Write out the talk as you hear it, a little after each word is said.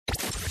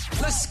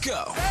Let's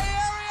go.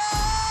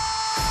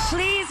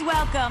 Please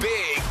welcome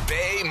Big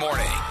Bay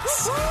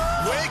Mornings.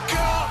 Wake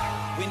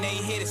up. When they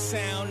hear the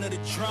sound of the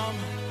drum,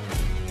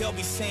 they'll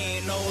be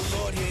saying, oh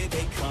Lord, here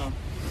they come.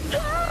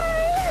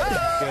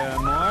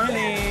 Good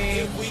morning.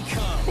 Here we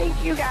come.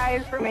 Thank you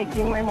guys for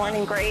making my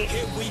morning great.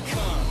 Here we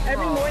come.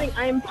 Every morning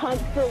I am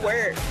pumped for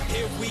work.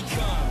 Here we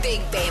come.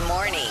 Big Bay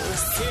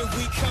Mornings. Here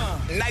we come.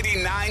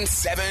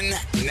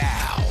 99.7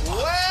 now.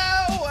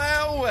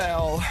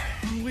 Well.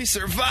 We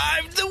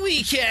survived the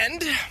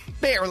weekend.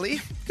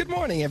 Barely. Good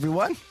morning,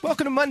 everyone.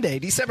 Welcome to Monday,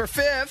 December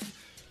 5th.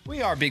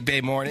 We are Big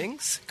Bay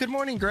Mornings. Good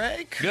morning,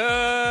 Greg.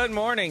 Good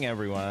morning,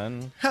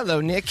 everyone.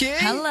 Hello, Nikki.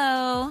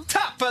 Hello.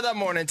 Top of the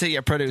morning to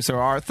your producer,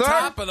 Arthur.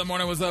 Top of the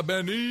morning. What's up,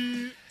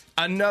 Benny?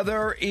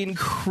 Another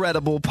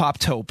incredible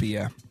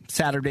Poptopia.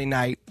 Saturday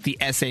night, the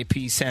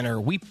SAP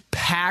Center. We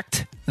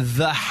packed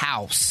the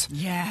house.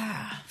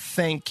 Yeah.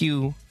 Thank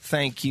you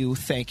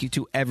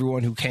to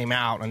everyone who came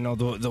out. I know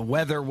the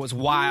weather was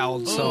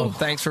wild, so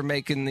thanks for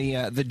making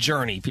the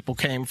journey. People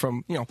came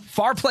from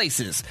far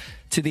places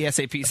to the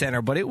SAP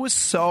Center, but it was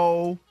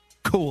so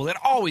cool. It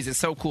always is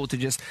so cool to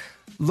just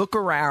look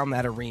around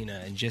that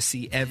arena and just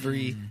see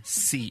every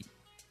seat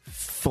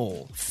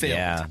filled.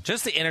 Yeah,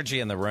 just the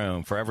energy in the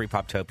room for every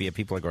Poptopia.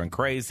 People are going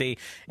crazy,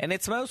 and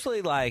it's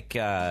mostly like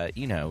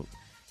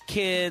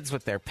kids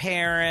with their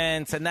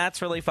parents, and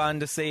that's really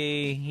fun to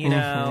see,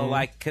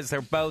 because they're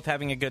both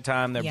having a good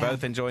time. They're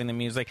both enjoying the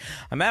music.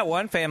 I met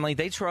one family.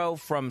 They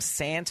drove from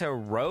Santa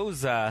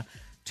Rosa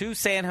to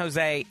San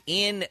Jose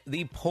in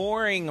the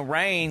pouring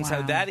rain,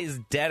 so that is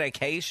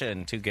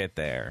dedication to get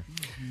there.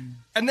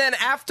 And then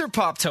after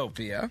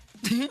Poptopia,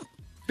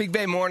 Big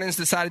Bay Mornings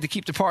decided to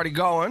keep the party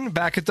going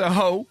back at the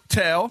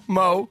Hotel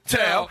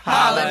Motel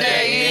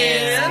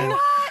Holiday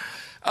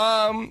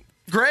Inn.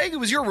 Greg, it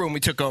was your room we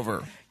took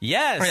over.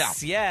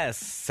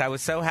 Yes. I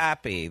was so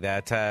happy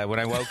that when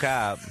I woke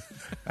up,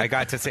 I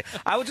got to see.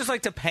 I would just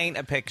like to paint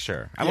a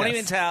picture. I won't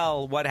even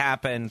tell what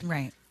happened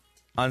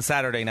on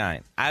Saturday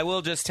night. I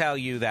will just tell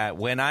you that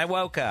when I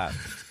woke up,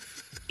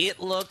 it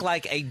looked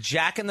like a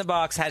Jack in the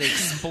Box had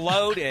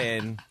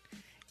exploded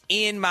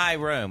in my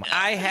room.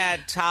 I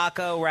had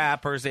taco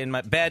wrappers in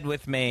my bed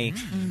with me,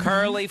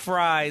 curly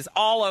fries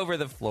all over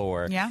the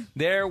floor. Yeah.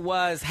 There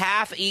was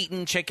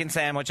half-eaten chicken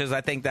sandwiches.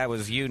 I think that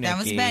was you, Nikki. That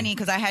was Benny,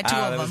 because I had two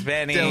of them. That was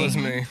Benny. That was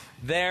me.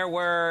 There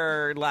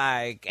were,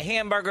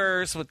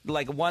 hamburgers with,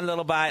 one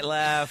little bite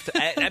left.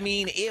 I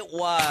mean, it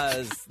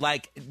was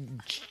like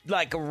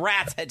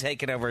rats had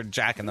taken over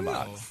Jack in the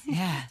Box.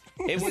 Yeah.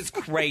 It was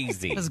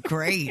crazy. It was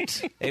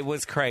great. It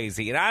was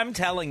crazy. And I'm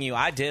telling you,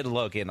 I did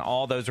look in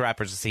all those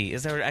wrappers to see,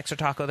 is there an extra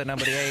taco that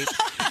nobody ate?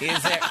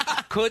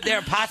 Could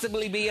there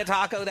possibly be a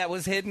taco that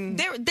was hidden?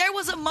 There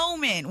was a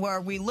moment where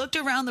we looked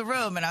around the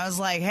room, and I was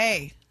like,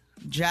 hey,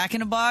 Jack in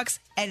the Box,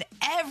 and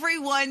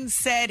everyone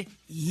said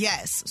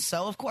yes.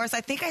 So, of course, I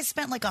think I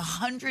spent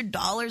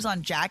 $100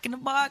 on Jack in the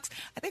Box.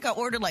 I think I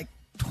ordered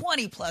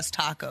 20-plus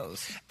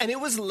tacos. And it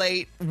was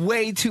late,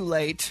 way too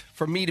late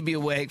for me to be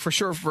awake, for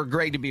sure for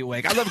Greg to be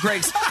awake. I love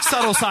Greg's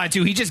subtle side,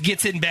 too. He just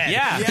gets in bed.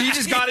 Yeah. He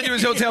just got into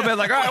his hotel bed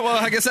all right, well,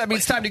 I guess that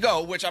means time to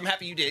go, which I'm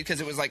happy you did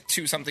because it was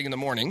 2-something in the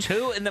morning.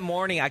 2 in the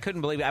morning. I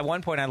couldn't believe it. At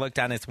one point, I looked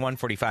down, it's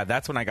 1:45.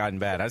 That's when I got in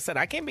bed. I said,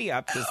 I can't be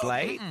up this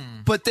late.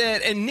 But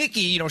then, and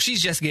Nikki,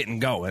 she's just getting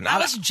going. I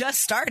was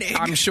just starting.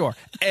 I'm sure.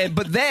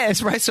 But then,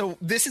 right, so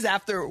this is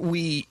after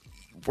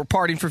we're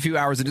partying for a few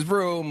hours in his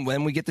room.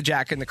 When we get the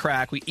Jack in the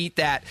Crack, we eat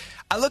that.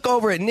 I look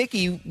over at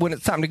Nikki when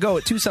it's time to go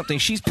at 2-something.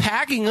 She's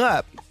packing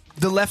up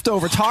the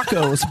leftover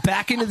tacos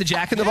back into the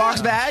Jack in the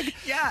Box bag.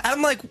 Yeah. And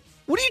I'm like,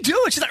 what are you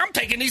doing? She's like, I'm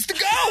taking these to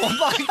go. I'm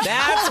like,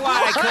 that's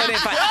why I couldn't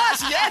find.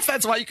 Yes,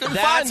 that's why you couldn't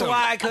find them. That's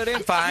why I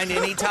couldn't find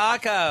any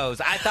tacos.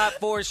 I thought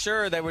for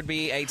sure there would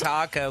be a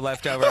taco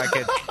left over I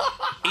could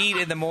eat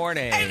in the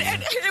morning. And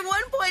at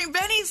one point,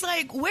 Benny's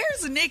like,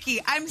 where's Nikki?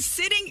 I'm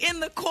sitting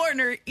in the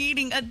corner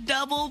eating a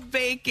double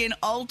bacon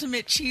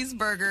ultimate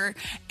cheeseburger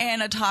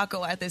and a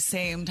taco at the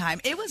same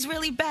time. It was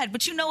really bad.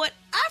 But you know what?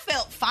 I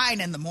felt fine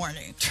in the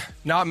morning.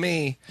 Not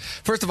me.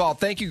 First of all,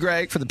 thank you,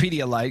 Greg, for the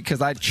Pedialyte,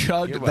 because I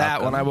chugged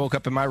that when I woke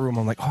up in my room.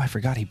 I'm like, I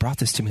forgot he brought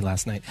this to me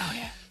last night. Oh,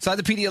 yeah. So I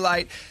had the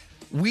Pedialyte.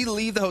 We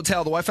leave the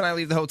hotel. The wife and I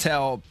leave the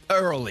hotel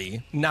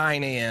early,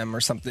 9 a.m.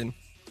 or something.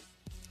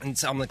 And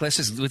so I'm like,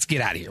 let's get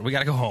out of here. We got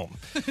to go home.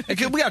 We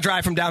got to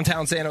drive from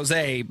downtown San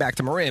Jose back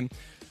to Marin.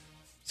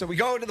 So we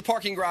go to the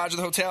parking garage of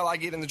the hotel. I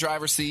get in the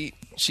driver's seat.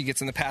 She gets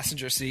in the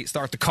passenger seat,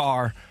 start the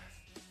car.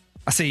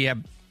 I say, yeah,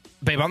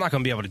 babe, I'm not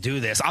going to be able to do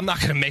this. I'm not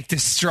going to make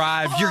this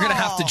drive. You're going to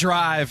have to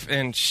drive.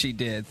 And she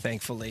did,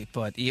 thankfully.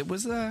 But it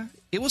was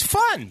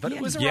fun, but it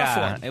was a rough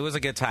one. It was a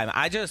good time.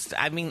 I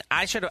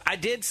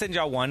did send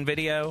y'all one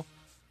video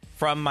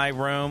from my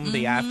room,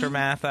 the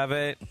aftermath of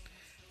it.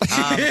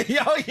 Oh,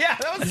 yeah,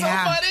 that was so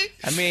funny.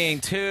 I mean,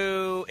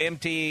 2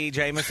 empty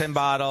Jameson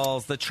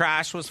bottles. The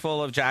trash was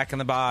full of Jack in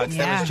the Box.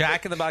 There was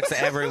Jack in the Box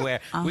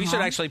everywhere. We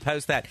should actually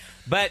post that.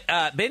 But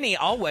Benny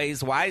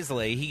always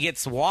wisely, he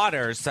gets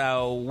water.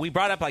 So we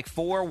brought up like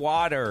 4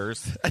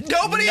 waters.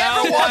 Nobody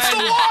ever wants the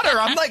water.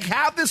 I'm like,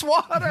 have this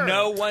water.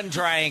 No one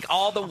drank.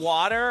 All the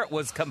water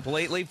was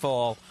completely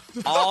full.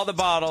 All the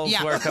bottles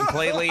were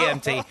completely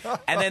empty.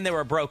 And then there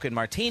were broken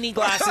martini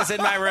glasses in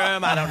my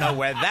room. I don't know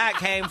where that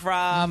came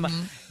from.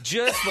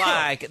 Just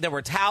like there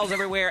were towels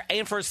everywhere.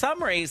 And for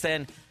some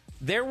reason,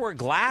 there were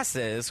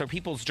glasses for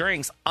people's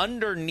drinks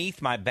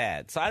underneath my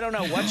bed. So I don't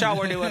know what y'all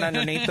were doing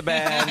underneath the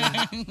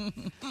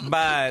bed.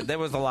 But there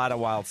was a lot of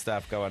wild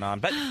stuff going on.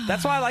 But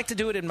that's why I like to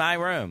do it in my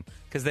room.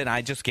 Because then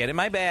I just get in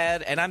my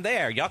bed and I'm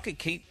there. Y'all could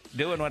keep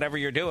doing whatever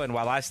you're doing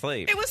while I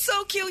sleep. It was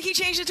so cute. He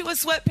changed it to a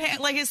sweatpant,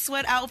 like his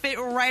sweat outfit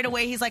right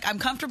away. He's like, I'm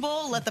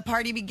comfortable. Let the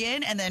party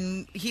begin. And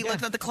then he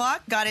looked at the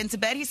clock, got into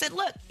bed. He said,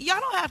 look, y'all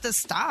don't have to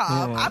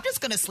stop. I'm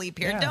just going to sleep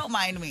here. Don't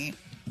mind me.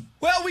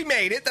 Well, we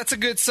made it. That's a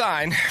good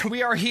sign.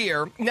 We are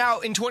here.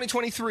 Now, in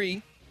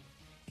 2023,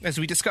 as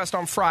we discussed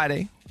on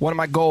Friday, one of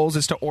my goals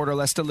is to order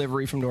less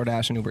delivery from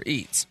DoorDash and Uber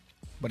Eats.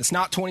 But it's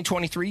not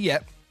 2023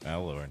 yet.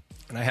 Oh, Lord.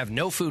 And I have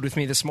no food with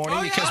me this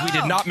morning because we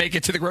did not make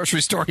it to the grocery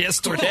store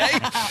yesterday.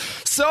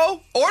 So,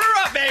 order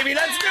up, baby.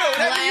 Let's do it.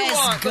 Whatever you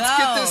want. Let's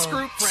get this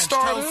group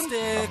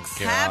started.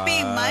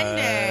 Happy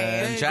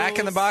Monday. Jack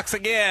in the Box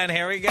again.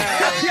 Here we go.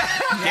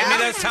 Give me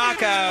those tacos.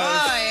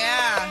 Oh,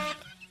 yeah.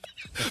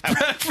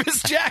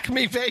 Breakfast Jack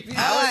me, baby.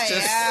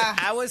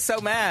 I was so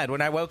mad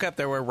when I woke up.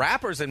 There were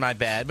wrappers in my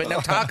bed, but no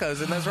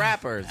tacos in those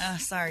wrappers.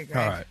 Sorry, Greg.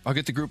 All right, I'll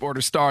get the group order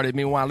started.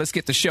 Meanwhile, let's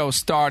get the show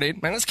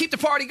started. Man, let's keep the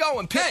party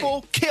going.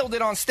 Pitbull killed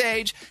it on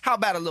stage. How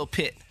about a little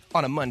pit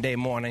on a Monday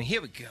morning?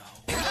 Here we go.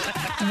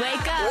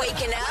 Wake up.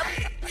 Waking up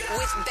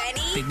with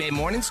Benny, Big Bay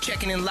Mornings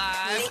checking in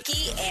live.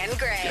 Nikki, and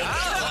Greg. All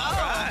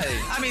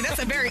right. I mean,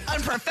 that's a very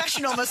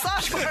unprofessional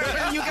massage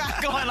parlor you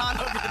got going on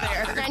over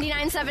there.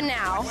 99.7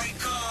 now.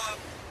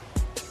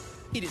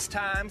 It is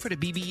time for the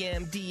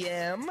BBM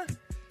DM.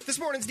 This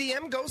morning's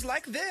DM goes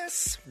like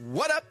this.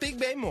 What up, Big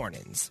Bay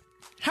Mornings?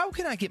 How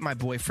can I get my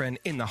boyfriend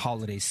in the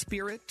holiday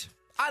spirit?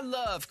 I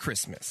love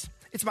Christmas.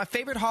 It's my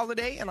favorite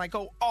holiday, and I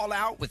go all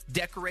out with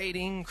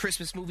decorating,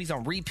 Christmas movies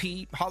on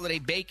repeat, holiday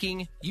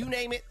baking, you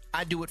name it,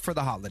 I do it for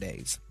the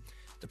holidays.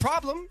 The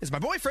problem is my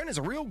boyfriend is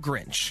a real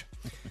Grinch.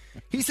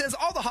 He says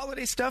all the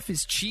holiday stuff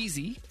is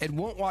cheesy and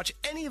won't watch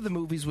any of the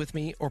movies with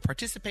me or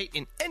participate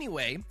in any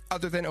way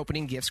other than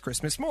opening gifts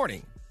Christmas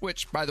morning.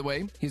 Which, by the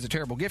way, he's a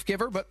terrible gift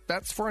giver, but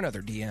that's for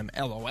another DM,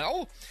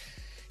 LOL.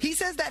 He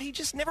says that he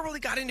just never really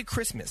got into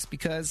Christmas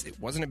because it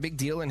wasn't a big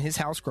deal in his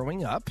house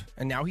growing up,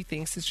 and now he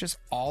thinks it's just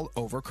all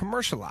over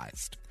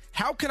commercialized.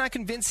 How can I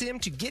convince him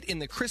to get in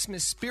the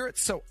Christmas spirit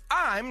so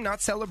I'm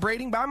not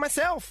celebrating by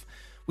myself?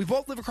 We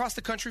both live across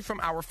the country from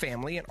our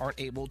family and aren't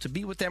able to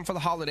be with them for the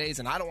holidays,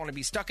 and I don't want to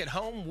be stuck at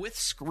home with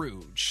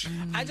Scrooge.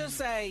 I just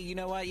say, you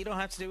know what? You don't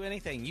have to do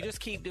anything. You just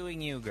keep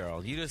doing you,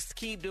 girl. You just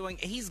keep doing.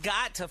 He's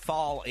got to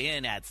fall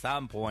in at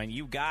some point.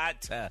 You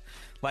got to,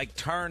 like,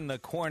 turn the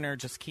corner.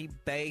 Just keep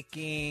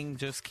baking.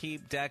 Just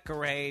keep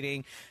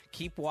decorating.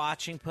 Keep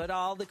watching. Put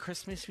all the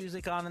Christmas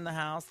music on in the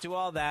house. Do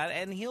all that,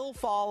 and he'll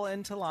fall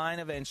into line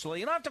eventually.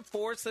 You don't have to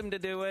force him to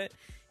do it.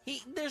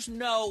 There's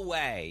no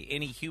way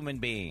any human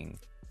being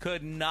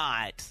could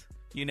not,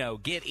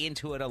 get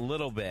into it a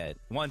little bit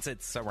once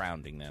it's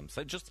surrounding them.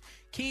 So just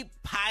keep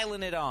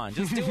piling it on.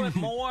 Just do it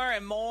more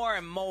and more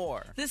and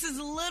more. This is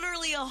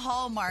literally a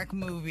Hallmark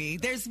movie.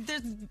 There's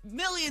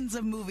millions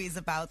of movies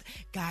about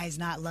guys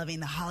not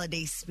loving the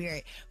holiday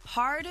spirit.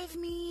 Part of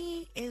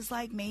me is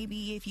like,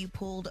 maybe if you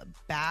pulled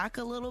back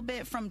a little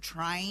bit from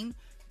trying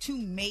to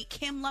make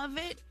him love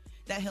it,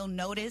 that he'll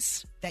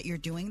notice that you're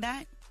doing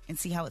that and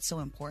see how it's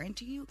so important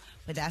to you.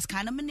 But that's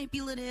kind of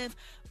manipulative.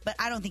 But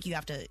I don't think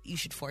you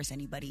should force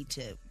anybody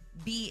to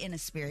be in a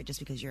spirit just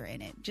because you're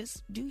in it.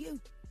 Just do you.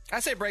 I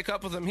say break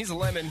up with him. He's a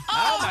lemon.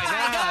 Oh my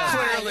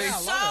God. Clearly.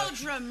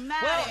 So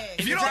dramatic. Well,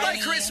 if you don't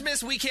like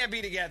Christmas, we can't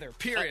be together.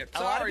 Period.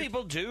 A lot of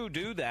people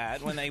do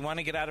that when they want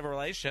to get out of a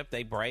relationship.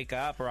 They break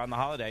up around the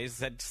holidays.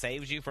 That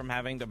saves you from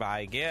having to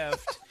buy a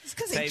gift.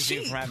 Saves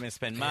you from having to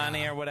spend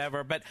money or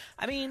whatever. But,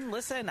 I mean,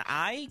 listen,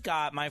 I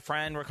got my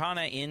friend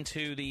Rakana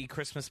into the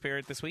Christmas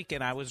spirit this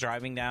weekend. I was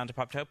driving down to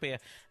Poptopia,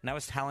 and I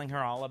was telling her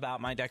all about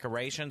my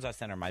decorations. I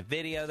sent her my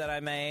video that I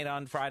made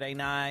on Friday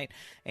night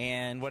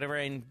and whatever,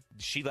 and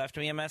she left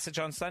me a message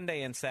on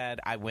Sunday and said,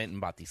 I went and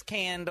bought these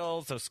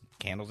candles, those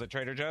candles at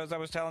Trader Joe's I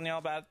was telling you all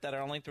about that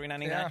are only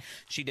 $3.99. Yeah.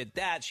 She did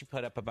that. She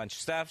put up a bunch of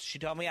stuff. She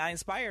told me I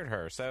inspired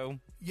her. So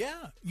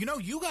yeah,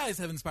 you guys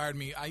have inspired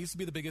me. I used to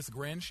be the biggest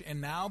Grinch,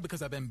 and now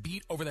because I've been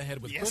beat over the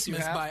head with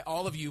Christmas by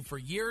all of you for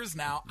years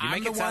now, you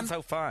make it sound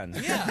so fun.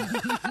 Yeah,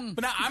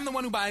 but now I'm the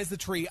one who buys the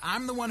tree.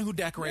 I'm the one who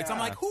decorates. Yeah. I'm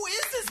like, who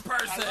is this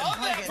person?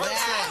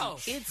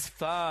 It's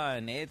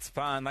fun. It's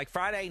fun. Like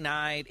Friday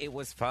night, it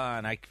was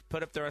fun. I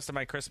put up the rest of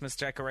my Christmas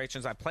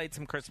decorations. I played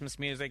some Christmas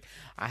music.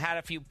 I had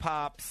a few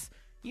pops.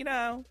 you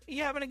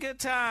having a good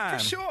time.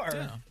 For sure.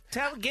 Yeah.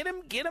 Get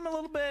him a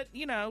little bit,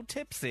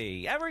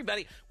 tipsy.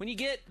 Everybody, when you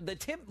get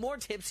more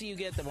tipsy you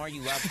get, the more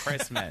you love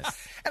Christmas.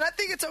 And I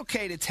think it's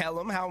okay to tell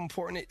him how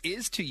important it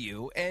is to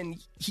you,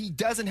 and he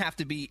doesn't have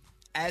to be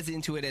as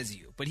into it as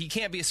you, but he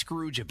can't be a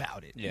Scrooge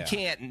about it. Yeah. He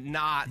can't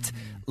not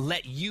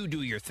let you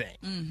do your thing.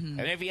 Mm-hmm.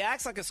 And if he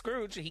acts like a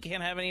Scrooge, he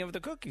can't have any of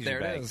the cookies. There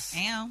it is.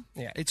 Ow.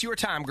 Yeah, it's your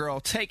time, girl.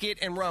 Take it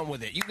and run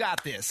with it. You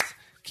got this.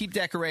 Keep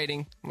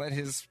decorating. Let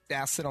his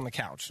ass sit on the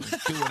couch and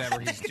do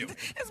whatever he's doing.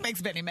 This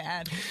makes Benny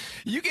mad.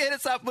 You can hit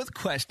us up with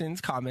questions,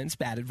 comments,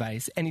 bad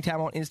advice anytime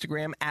on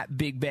Instagram at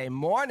Big Bay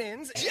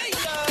Mornings.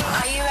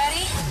 Are you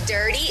ready?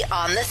 Dirty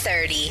on the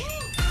 30.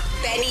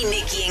 Benny,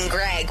 Nikki, and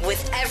Greg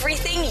with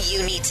everything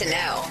you need to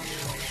know.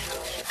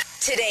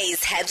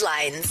 Today's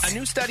headlines. A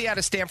new study out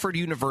of Stanford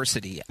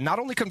University not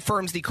only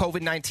confirms the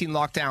COVID-19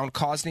 lockdown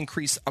caused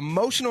increased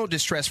emotional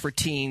distress for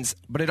teens,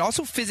 but it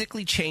also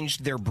physically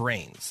changed their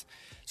brains.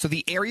 So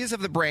the areas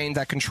of the brain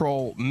that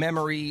control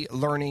memory,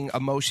 learning,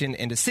 emotion,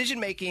 and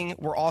decision-making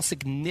were all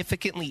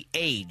significantly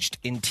aged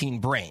in teen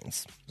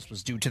brains. This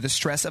was due to the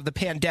stress of the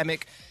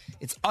pandemic.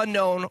 It's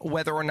unknown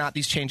whether or not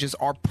these changes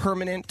are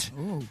permanent.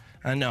 Ooh.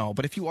 I know,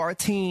 but if you are a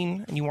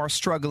teen and you are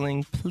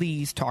struggling,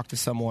 please talk to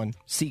someone.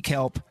 Seek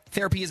help.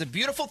 Therapy is a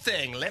beautiful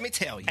thing, let me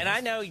tell you. And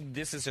I know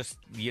this is just,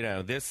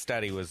 this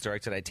study was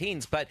directed at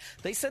teens, but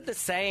they said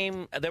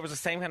there was the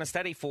same kind of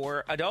study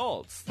for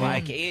adults.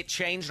 Like, it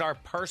changed our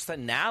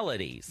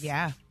personalities.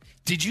 Yeah.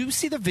 Did you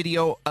see the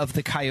video of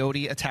the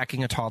coyote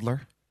attacking a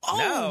toddler?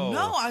 Oh,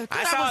 no.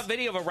 I saw a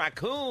video of a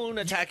raccoon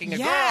attacking a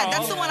girl. Yeah,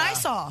 that's the one I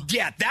saw.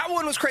 Yeah, that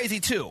one was crazy,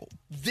 too.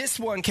 This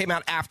one came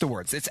out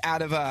afterwards. It's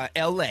out of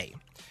L.A.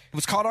 It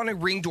was caught on a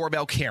Ring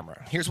doorbell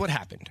camera. Here's what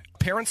happened.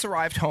 Parents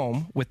arrived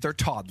home with their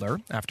toddler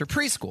after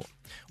preschool.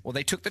 Well,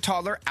 they took the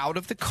toddler out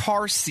of the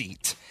car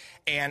seat,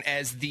 and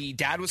as the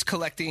dad was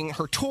collecting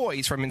her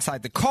toys from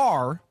inside the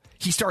car,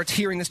 he starts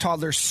hearing this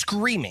toddler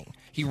screaming.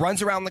 He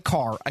runs around the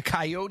car. A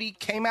coyote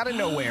came out of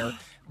nowhere,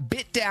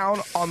 bit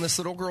down on this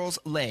little girl's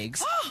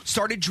legs,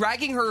 started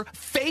dragging her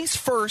face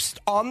first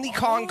on the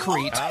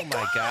concrete. Oh,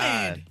 my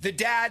God. The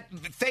dad,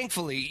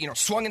 thankfully,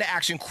 swung into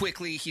action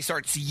quickly. He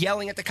starts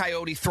yelling at the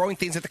coyote, throwing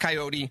things at the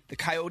coyote. The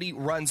coyote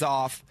runs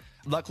off.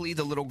 Luckily,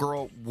 the little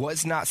girl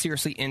was not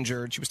seriously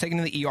injured. She was taken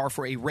to the ER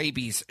for a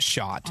rabies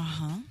shot.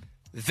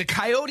 The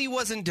coyote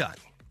wasn't done.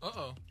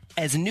 Uh-oh.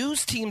 As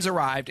news teams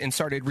arrived and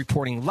started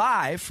reporting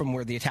live from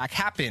where the attack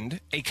happened,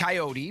 a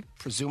coyote,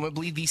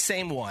 presumably the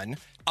same one,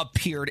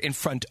 appeared in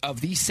front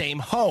of the same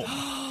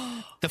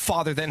home. The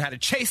father then had to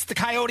chase the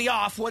coyote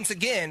off once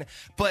again,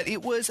 but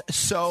it was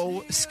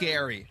so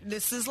scary.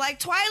 This is like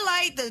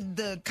Twilight.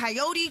 The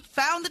coyote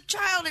found the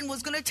child and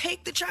was going to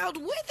take the child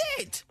with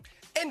it.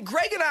 And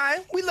Greg and I,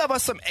 we love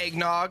us some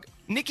eggnog.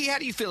 Nikki, how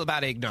do you feel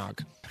about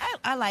eggnog?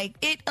 I like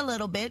it a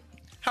little bit.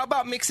 How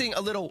about mixing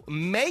a little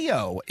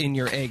mayo in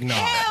your eggnog?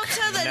 Hell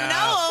to the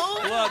no.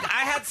 Look,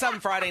 I had some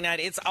Friday night.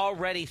 It's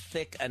already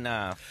thick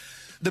enough.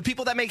 The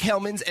people that make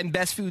Hellmann's and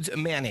Best Foods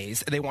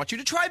mayonnaise, they want you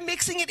to try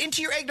mixing it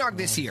into your eggnog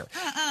this year.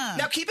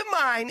 Now, keep in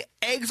mind,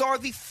 eggs are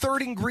the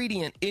third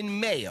ingredient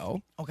in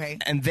mayo. Okay.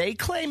 And they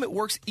claim it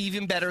works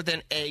even better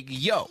than egg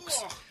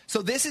yolks.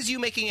 So this is you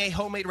making a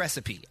homemade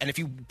recipe. And if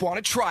you want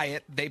to try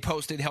it,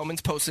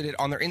 Hellmann's posted it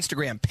on their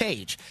Instagram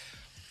page.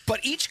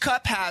 But each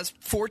cup has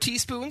 4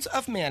 teaspoons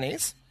of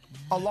mayonnaise,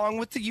 along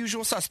with the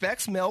usual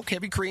suspects, milk,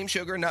 heavy cream,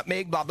 sugar,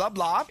 nutmeg, blah, blah,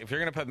 blah. If you're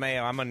going to put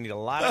mayo, I'm going to need a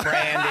lot of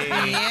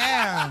brandy.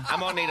 Yeah.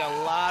 I'm going to need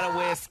a lot of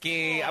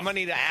whiskey. I'm going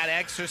to need to add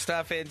extra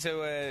stuff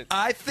into it.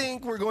 I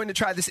think we're going to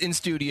try this in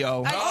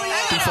studio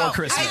before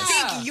Christmas.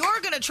 I think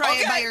you're going to try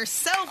it by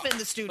yourself in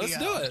the studio. Let's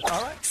do it.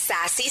 All right.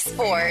 Sassy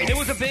Sports. It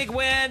was a big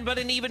win, but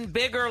an even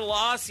bigger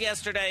loss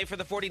yesterday for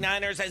the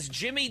 49ers as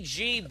Jimmy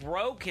G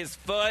broke his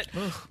foot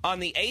on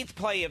the 8th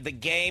play of the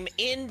game,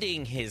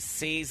 ending his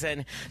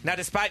season. Now,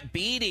 despite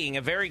beating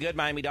a very good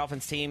Miami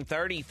Dolphins team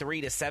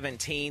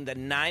 33-17, the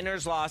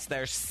Niners lost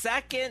their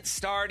second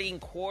starting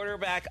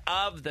quarterback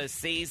of the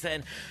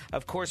season.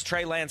 Of course,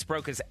 Trey Lance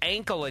broke his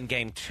ankle in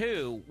game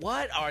 2.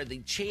 What are the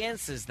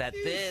chances that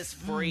this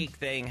freak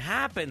thing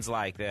happens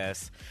like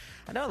this?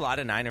 I know a lot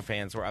of Niner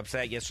fans were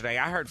upset yesterday.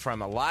 I heard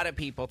from a lot of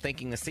people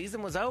thinking the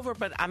season was over,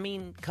 but I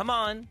mean, come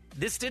on.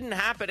 This didn't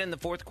happen in the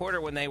fourth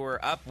quarter when they were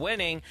up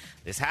winning.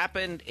 This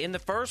happened in the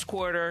first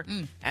quarter,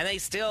 and they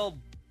still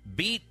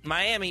beat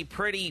Miami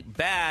pretty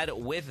bad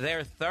with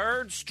their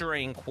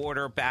third-string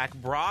quarterback,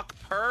 Brock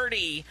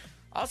Purdy,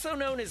 also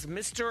known as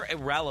Mr.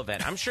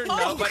 Irrelevant. I'm sure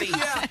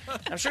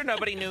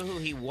nobody knew who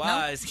he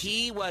was. Nope.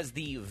 He was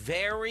the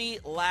very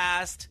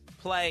last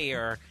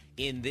player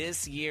in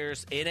this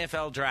year's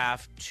NFL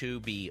draft to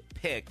be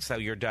picked, so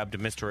you're dubbed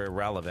Mr.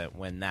 Irrelevant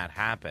when that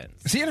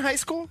happens. Is he in high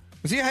school?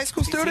 Is he a high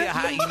school student?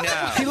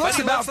 No. He looks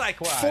about like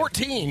what?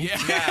 14.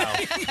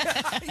 Yeah.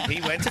 No. He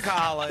went to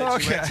college.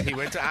 Okay. He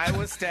went to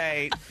Iowa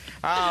State.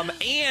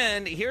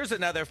 And here's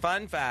another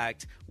fun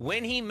fact.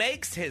 When he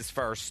makes his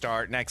first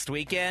start next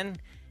weekend,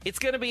 it's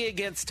going to be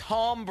against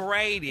Tom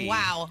Brady.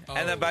 Wow.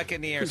 And the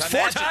Buccaneers. Who's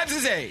 4 times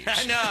his age.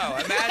 I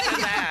know.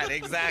 Imagine that.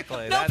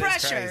 Exactly. No that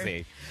pressure. Is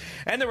crazy.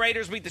 And the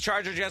Raiders beat the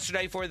Chargers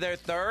yesterday for their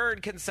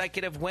third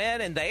consecutive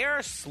win, and they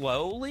are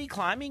slowly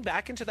climbing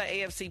back into the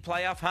AFC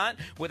playoff hunt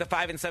with a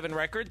 5-7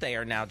 record. They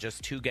are now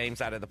just 2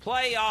 games out of the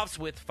playoffs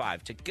with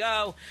 5 to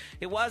go.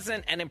 It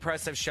wasn't an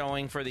impressive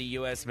showing for the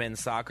U.S. men's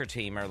soccer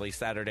team early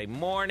Saturday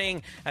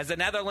morning as the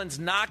Netherlands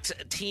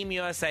knocked Team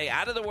USA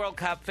out of the World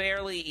Cup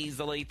fairly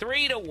easily,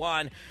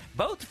 3-1.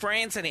 Both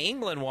France and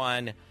England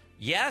won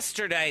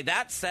yesterday.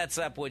 That sets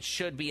up what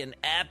should be an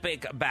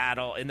epic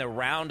battle in the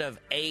round of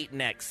 8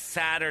 next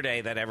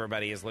Saturday that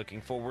everybody is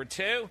looking forward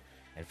to.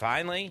 And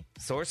finally,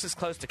 sources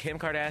close to Kim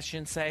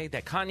Kardashian say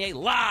that Kanye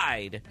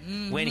lied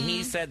when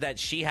he said that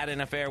she had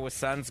an affair with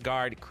Suns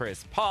guard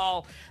Chris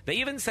Paul. They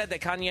even said that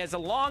Kanye has a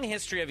long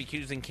history of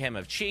accusing Kim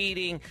of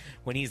cheating.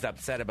 When he's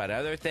upset about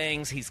other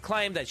things, he's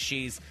claimed that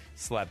she's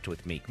slept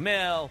with Meek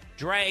Mill,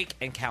 Drake,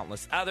 and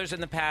countless others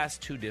in the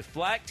past to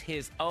deflect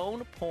his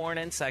own porn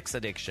and sex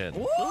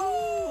addiction.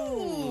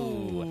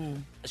 Ooh.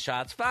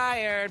 Shots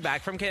fired.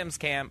 Back from Kim's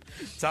camp.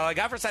 That's all I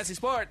got for Sassy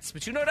Sports.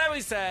 But you know what I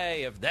always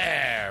say, if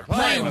they're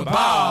playing with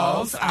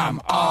balls, I'm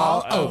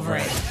all over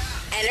it.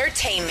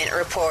 Entertainment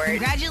Report.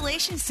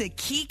 Congratulations to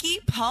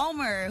Keke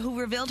Palmer, who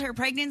revealed her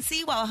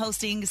pregnancy while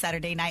hosting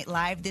Saturday Night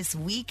Live this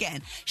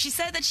weekend. She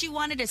said that she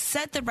wanted to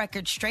set the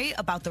record straight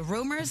about the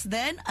rumors,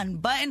 then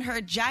unbuttoned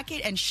her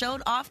jacket and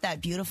showed off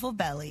that beautiful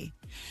belly.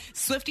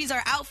 Swifties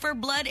are out for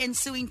blood and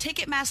suing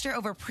Ticketmaster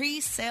over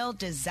pre-sale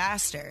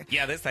disaster.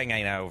 Yeah, this thing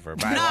ain't over.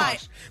 They're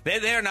not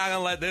going to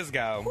let this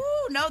go.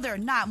 Ooh, no, they're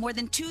not. More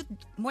than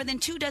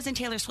two dozen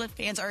Taylor Swift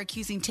fans are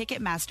accusing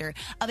Ticketmaster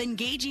of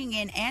engaging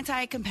in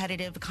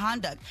anti-competitive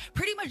conduct,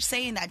 pretty much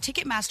saying that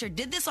Ticketmaster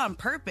did this on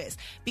purpose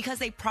because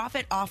they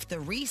profit off the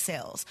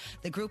resales.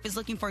 The group is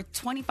looking for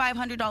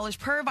 $2,500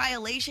 per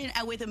violation,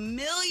 and with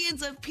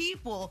millions of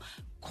people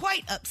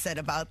quite upset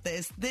about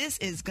this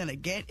is going to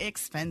get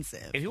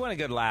expensive. If you want a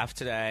good laugh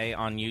today,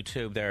 on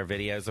YouTube there are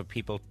videos of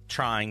people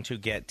trying to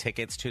get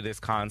tickets to this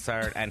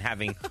concert and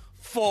having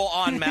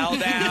full-on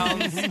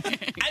meltdowns.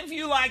 If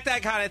you like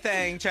that kind of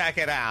thing, check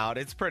it out.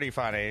 It's pretty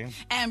funny.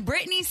 And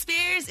Britney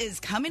Spears is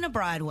coming to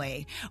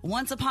Broadway.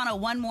 Once Upon a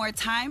One More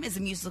Time is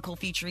a musical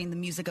featuring the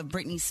music of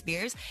Britney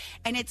Spears,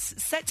 and it's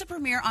set to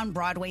premiere on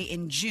Broadway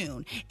in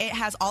June. It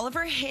has all of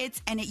her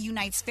hits, and it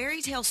unites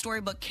fairy tale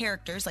storybook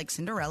characters like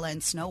Cinderella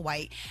and Snow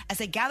White as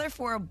they gather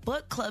for a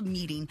book club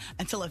meeting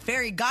until a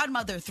fairy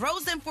godmother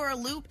throws them for a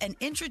loop and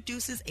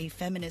introduces a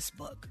feminist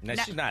book. Now,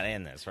 she's not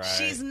in this, right?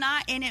 She's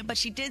not in it, but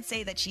she did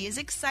say that she is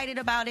excited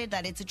about it,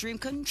 that it's a dream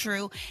come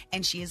true,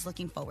 and she is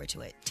looking forward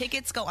to it.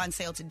 Tickets go on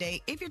sale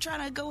today if you're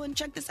trying to go and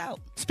check this out.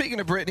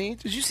 Speaking of Britney,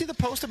 did you see the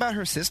post about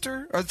her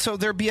sister? So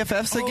they're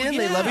BFFs again?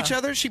 Yeah. They love each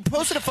other? She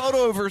posted a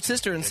photo of her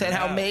sister and said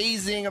how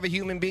amazing of a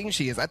human being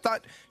she is. I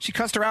thought she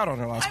cussed her out on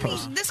her last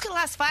post. I mean, this could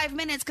last 5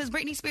 minutes because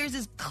Britney Spears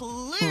is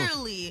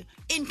clearly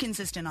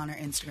inconsistent on her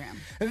Instagram.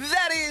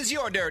 That is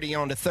your Dirty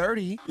on the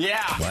 30. Yeah.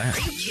 Are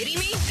you kidding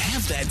me?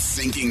 Have that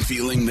sinking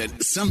feeling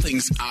that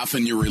something's off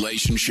in your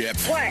relationship.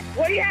 What?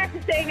 What do you have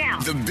to say now?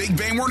 The Big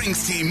Bang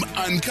Warnings team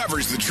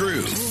uncovers the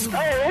truth.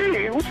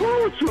 Hey, what's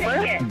wrong with you,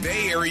 man?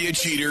 Bay Area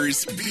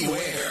cheaters,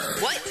 beware.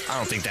 What? I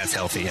don't think that's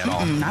healthy at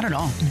all. Not at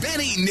all.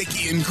 Benny,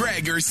 Nikki, and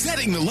Greg are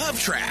setting the love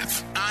trap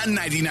on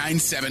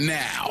 99.7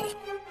 Now.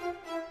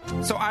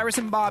 So Iris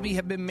and Bobby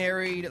have been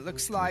married, it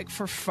looks like,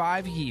 for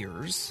 5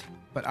 years.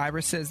 But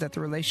Iris says that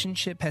the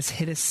relationship has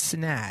hit a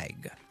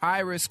snag.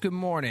 Iris, good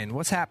morning.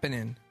 What's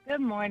happening?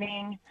 Good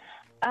morning.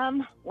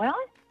 Well,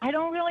 I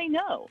don't really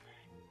know.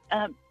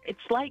 It's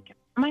like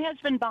my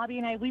husband, Bobby,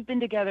 and I, we've been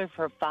together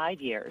for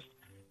 5 years.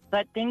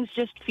 But things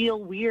just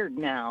feel weird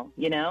now,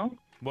 you know?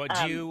 What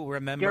do you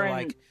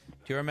remember, do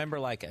you remember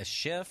like a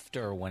shift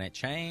or when it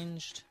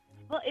changed?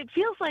 Well, it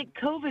feels like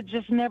COVID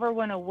just never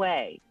went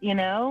away, you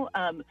know?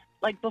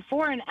 Like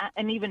before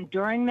and even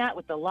during that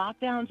with the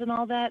lockdowns and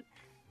all that,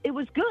 it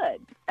was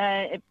good.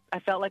 I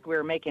felt like we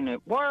were making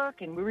it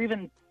work and we were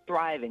even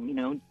thriving, you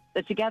know?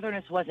 The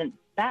togetherness wasn't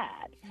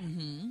bad.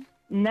 Mm-hmm.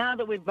 Now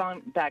that we've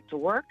gone back to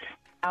work,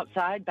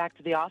 outside, back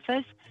to the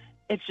office,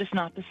 it's just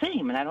not the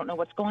same, and I don't know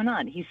what's going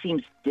on. He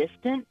seems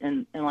distant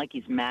and like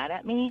he's mad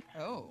at me.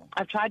 Oh.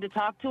 I've tried to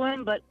talk to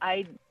him, but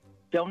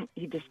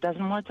he just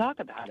doesn't want to talk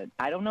about it.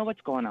 I don't know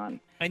what's going on.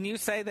 And you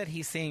say that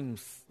he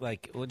seems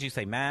like, would you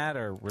say mad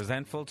or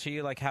resentful to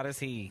you? Like, how does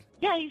he?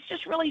 Yeah, he's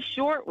just really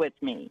short with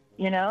me,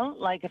 you know?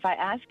 Like, if I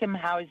ask him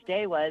how his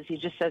day was, he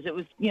just says it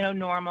was, you know,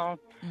 normal.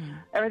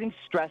 Everything's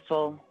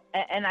stressful.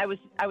 And I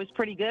was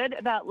pretty good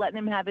about letting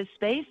him have his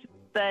space,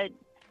 but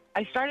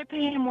I started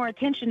paying more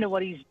attention to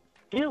what he's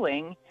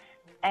doing.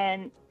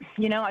 And,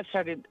 you know,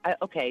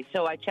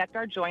 so I checked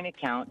our joint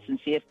accounts and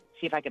see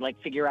if I could,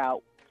 like, figure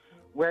out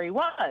where he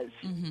was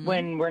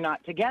when we're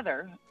not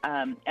together.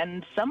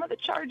 And some of the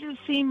charges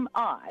seem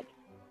odd.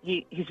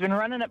 He's been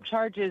running up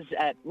charges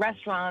at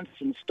restaurants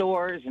and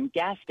stores and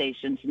gas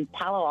stations in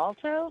Palo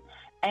Alto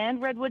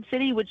and Redwood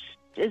City, which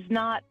is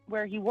not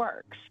where he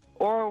works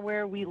or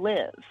where we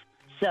live.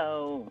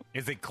 So,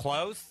 is it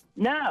close?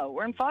 No,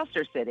 we're in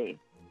Foster City.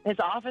 His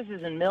office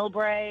is in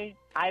Millbrae.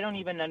 I don't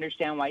even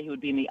understand why he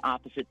would be in the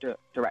opposite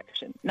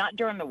direction. Not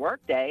during the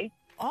workday.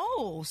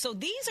 Oh, so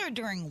these are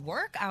during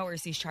work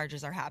hours these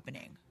charges are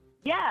happening.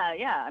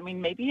 Yeah. I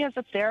mean, maybe he has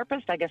a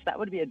therapist. I guess that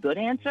would be a good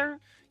answer.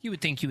 You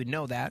would think you would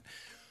know that.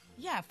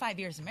 Yeah, 5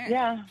 years of marriage.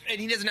 Yeah.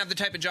 And he doesn't have the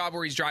type of job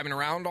where he's driving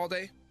around all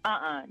day?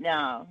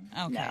 No.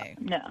 Okay.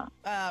 No.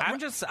 I'm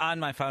just on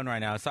my phone right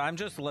now, so I'm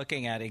just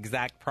looking at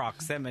exact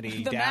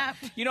proximity. The map.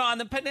 On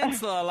the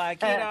peninsula.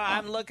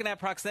 I'm looking at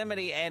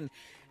proximity, and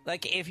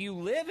if you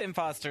live in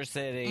Foster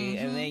City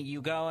and then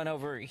you going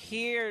over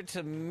here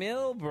to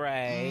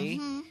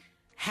Millbrae,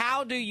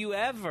 how do you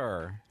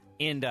ever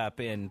end up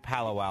in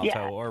Palo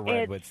Alto or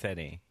Redwood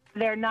City?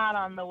 They're not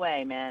on the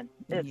way, man.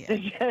 They're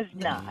just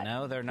not.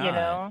 No, they're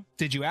not.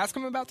 Did you ask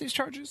him about these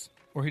charges?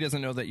 Or he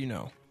doesn't know that you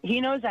know?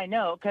 He knows I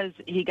know because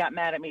he got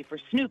mad at me for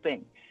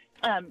snooping.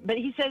 But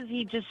he says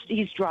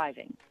he's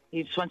driving.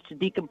 He just wants to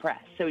decompress,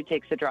 so he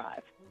takes a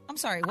drive. I'm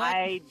sorry, what?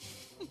 I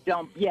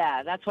don't.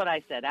 Yeah, that's what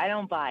I said. I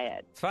don't buy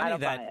it. It's funny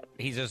that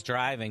he's just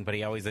driving, but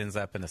he always ends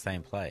up in the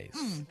same place.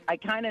 I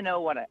kind of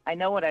know what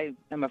I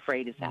am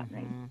afraid is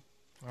happening.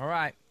 All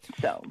right.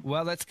 So,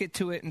 well, let's get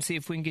to it and see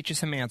if we can get you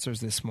some answers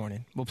this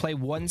morning. We'll play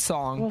one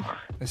song.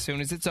 As soon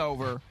as it's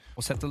over,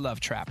 we'll set the love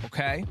trap,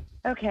 okay?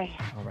 Okay.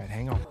 All right,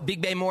 hang on. Big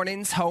Bay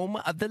Mornings, home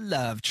of the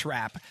love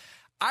trap.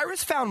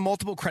 Iris found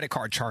multiple credit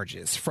card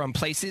charges from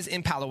places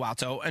in Palo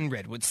Alto and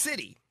Redwood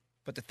City.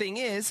 But the thing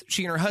is,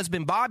 she and her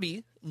husband,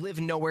 Bobby, live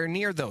nowhere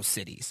near those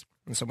cities.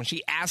 And so when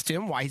she asked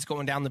him why he's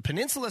going down the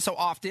peninsula so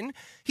often,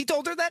 he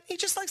told her that he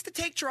just likes to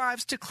take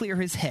drives to clear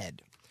his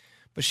head.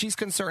 But she's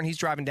concerned he's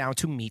driving down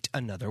to meet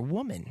another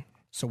woman.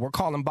 So we're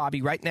calling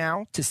Bobby right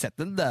now to set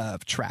the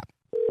love trap.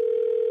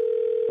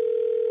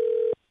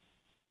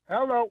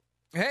 Hello.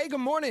 Hey,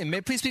 good morning. May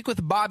I please speak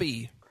with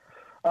Bobby?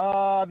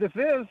 This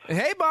is.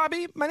 Hey,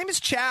 Bobby. My name is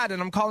Chad,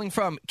 and I'm calling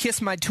from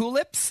Kiss My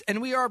Tulips,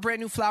 and we are a brand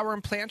new flower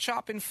and plant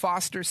shop in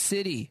Foster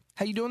City.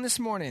 How you doing this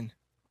morning?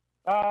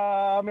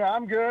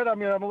 I'm good.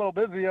 I'm a little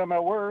busy. I'm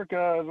at work.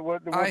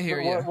 I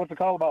hear you. What's the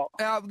call about?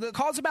 The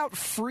call's about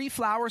free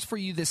flowers for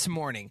you this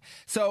morning.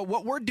 So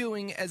what we're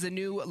doing as a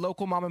new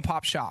local mom and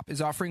pop shop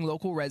is offering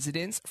local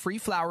residents free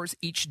flowers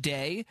each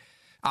day.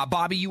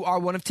 Bobby, you are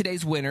one of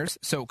today's winners,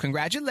 so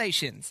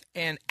congratulations.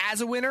 And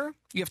as a winner,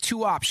 you have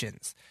two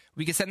options.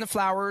 We can send the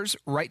flowers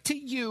right to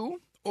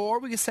you, or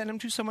we can send them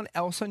to someone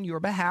else on your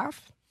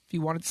behalf if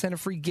you wanted to send a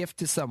free gift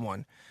to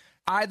someone.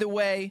 Either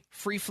way,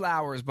 free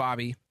flowers,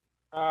 Bobby.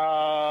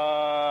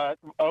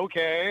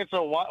 Okay.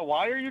 So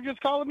why are you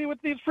just calling me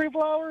with these free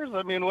flowers?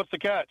 I mean, what's the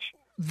catch?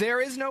 There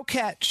is no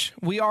catch.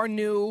 We are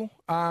new,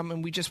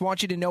 and we just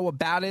want you to know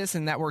about us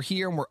and that we're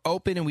here and we're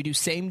open and we do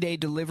same-day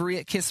delivery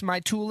at Kiss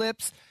My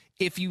Tulips.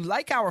 If you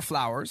like our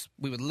flowers,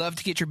 we would love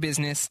to get your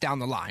business down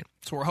the line.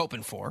 That's what we're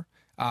hoping for.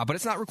 But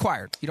it's not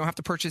required. You don't have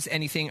to purchase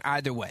anything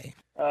either way.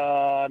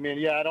 I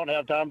don't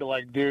have time to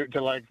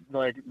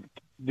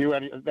do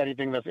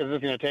anything. Is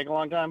this going to take a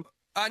long time?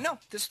 No,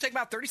 this will take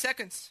about 30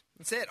 seconds.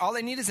 That's it. All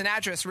they need is an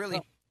address,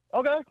 really.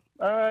 Okay. All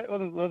right.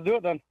 Well, let's do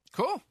it then.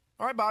 Cool.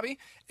 All right, Bobby.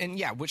 And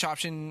yeah, which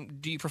option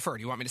do you prefer?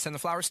 Do you want me to send the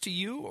flowers to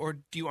you, or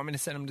do you want me to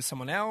send them to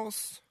someone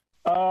else?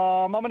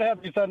 I'm going to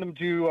have you send them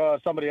to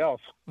somebody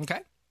else.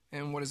 Okay.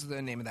 And what is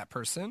the name of that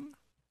person?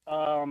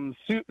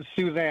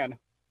 Suzanne.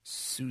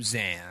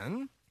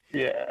 Suzanne.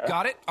 Yeah.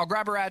 Got it. I'll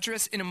grab her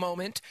address in a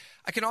moment.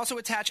 I can also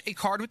attach a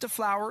card with the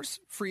flowers,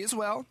 free as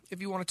well,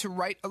 if you wanted to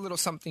write a little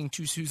something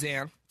to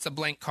Suzanne. It's a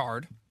blank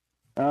card.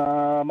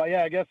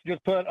 I guess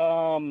just put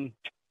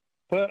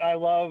I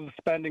love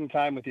spending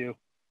time with you.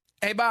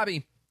 Hey,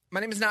 Bobby. My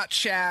name is not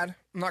Chad.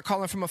 I'm not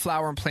calling from a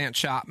flower and plant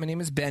shop. My name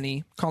is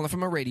Benny, calling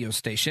from a radio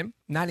station.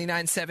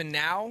 99.7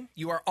 Now.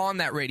 You are on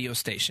that radio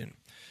station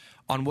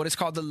on what is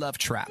called the Love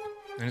Trap,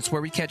 and it's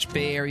where we catch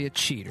Bay Area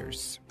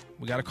cheaters.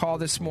 We got a call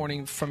this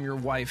morning from your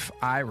wife,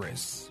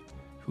 Iris,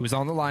 who is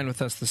on the line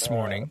with us this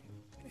morning,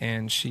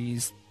 and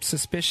she's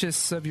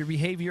suspicious of your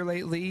behavior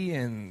lately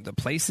and the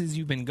places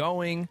you've been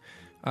going.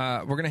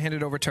 We're going to hand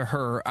it over to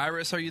her.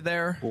 Iris, are you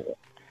there?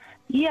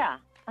 Yeah,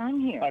 I'm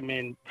here. I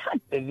mean,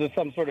 is this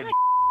some sort of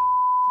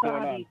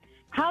going on?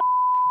 How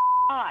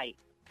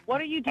What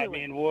are you doing? I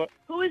mean, what?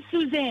 Who is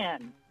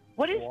Suzanne?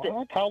 What is this?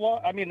 How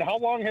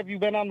long have you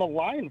been on the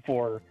line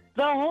for?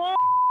 The whole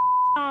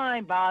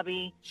time,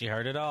 Bobby. She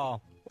heard it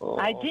all.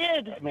 I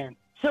did.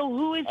 So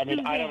who is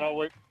Suzanne? I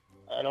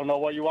don't know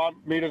what you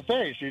want me to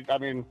say.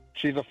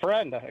 She's a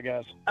friend, I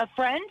guess. A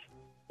friend?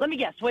 Let me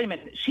guess. Wait a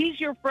minute. She's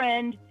your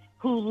friend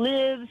who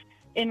lives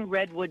in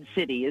Redwood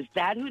City. Is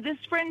that who this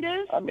friend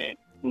is?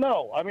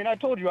 No. I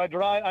told you I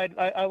drive.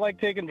 I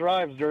like taking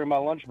drives during my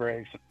lunch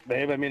breaks,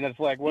 babe. It's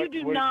like what do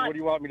you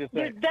want me to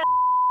say?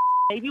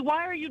 Baby,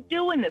 why are you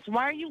doing this?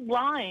 Why are you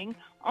lying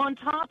on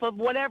top of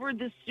whatever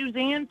this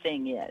Suzanne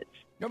thing is?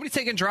 Nobody's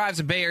taking drives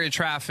in Bay Area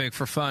traffic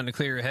for fun to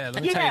clear your head.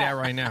 Let me tell you that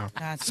right now.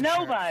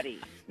 Nobody.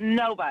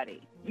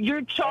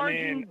 Your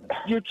charges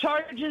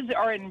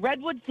are in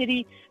Redwood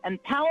City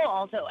and Palo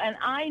Alto, and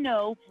I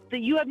know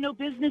that you have no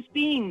business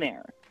being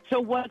there. So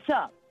what's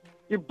up?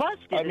 You're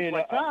busted.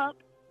 What's up?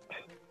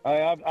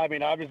 I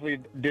obviously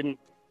didn't.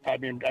 I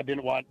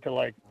didn't want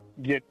to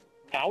get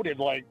outed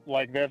like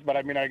this, but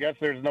I guess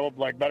there's no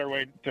better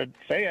way to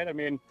say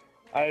it.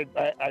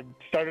 I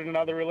started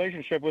another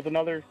relationship with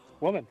another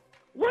woman.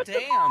 What?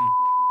 Damn.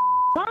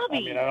 Bobby. I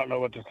mean, I don't know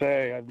what to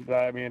say.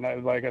 I mean,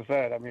 like I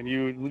said, I mean,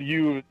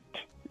 you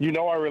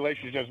know our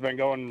relationship's been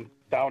going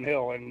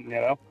downhill, and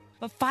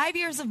But 5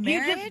 years of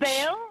marriage? You just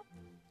bail?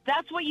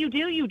 That's what you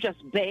do? You just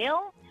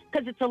bail?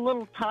 Because it's a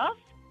little tough?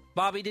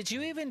 Bobby, did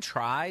you even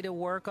try to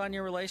work on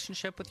your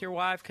relationship with your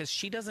wife? Because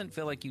she doesn't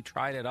feel like you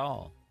tried at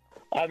all.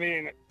 I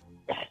mean,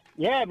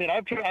 yeah. I mean,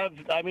 I've tried,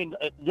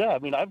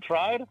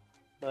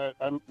 but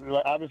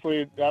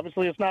obviously,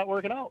 it's not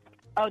working out.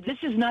 Oh, this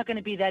is not going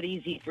to be that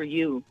easy for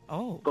you.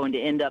 Oh. Going to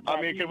end up. I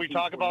mean, can we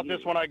talk about this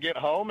when I get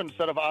home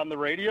instead of on the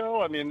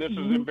radio? I mean, this is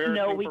embarrassing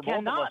No, we for both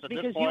cannot, of us at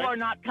because this you point. are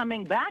not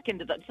coming back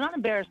into the. It's not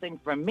embarrassing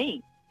for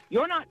me.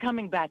 You're not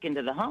coming back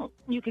into the home.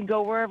 You can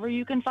go wherever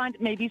you can find.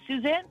 Maybe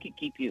Suzanne can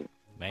keep you.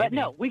 Maybe. But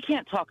no, we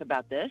can't talk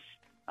about this.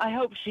 I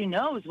hope she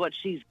knows what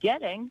she's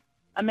getting.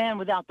 A man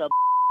without the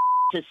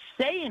to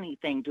say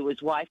anything to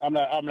his wife. I'm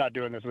not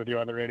doing this with you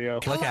on the radio.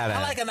 Look at it.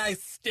 I like a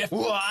nice stiff.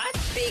 What?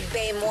 Big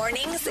Bay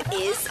Mornings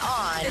is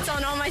on. It's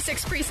on all my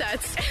 6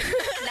 presets.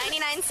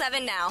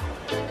 99.7 now.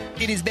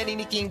 It is Benny,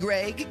 Nikki, and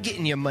Greg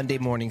getting your Monday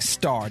morning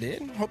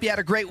started. Hope you had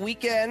a great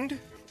weekend.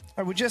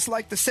 I would just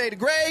like to say to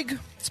Greg,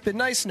 it's been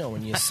nice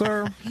knowing you,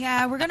 sir.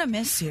 Yeah, we're going to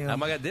miss you. Oh,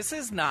 my God. This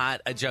is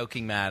not a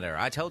joking matter.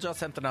 I told y'all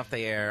something off the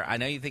air. I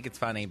know you think it's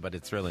funny, but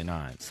it's really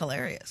not. It's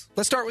hilarious.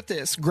 Let's start with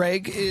this.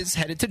 Greg is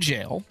headed to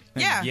jail.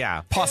 Yeah.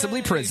 Yeah.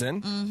 Possibly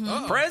prison.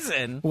 Mm-hmm.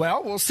 Prison?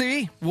 Well, we'll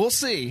see. We'll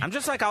see. I'm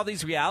just like all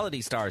these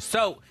reality stars.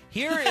 So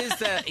here's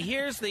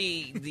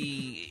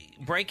the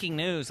breaking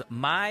news.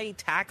 My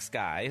tax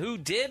guy, who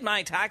did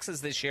my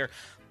taxes this year,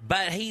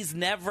 but he's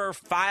never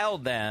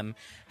filed them,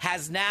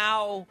 has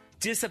now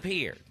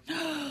disappeared.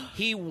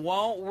 He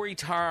won't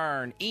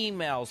return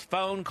emails,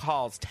 phone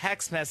calls,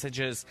 text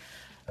messages.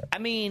 I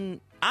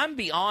mean, I'm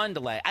beyond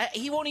delay.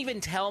 He won't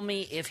even tell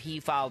me if he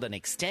filed an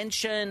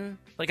extension.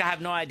 Like, I have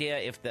no idea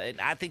if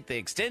I think the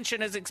extension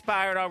has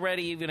expired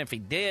already, even if he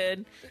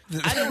did.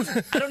 I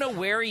don't know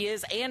where he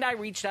is. And I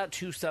reached out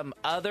to some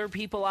other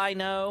people I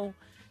know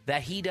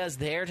that he does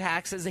their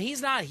taxes.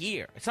 He's not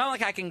here. It's not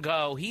like I can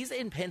go. He's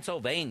in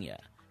Pennsylvania.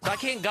 So I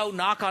can't go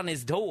knock on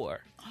his door.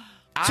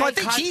 So I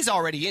think he's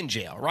already in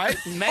jail, right?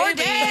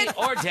 Maybe,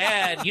 or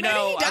dead. You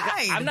know, Maybe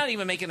he died. I'm not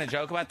even making a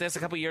joke about this. A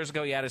couple years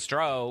ago, he had a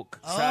stroke.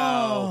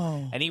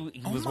 And he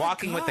was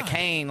walking with the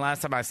cane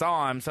last time I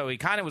saw him, so he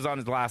kind of was on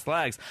his last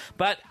legs.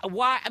 But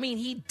why? I mean,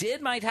 he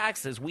did my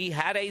taxes. We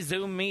had a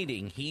Zoom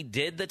meeting. He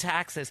did the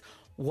taxes.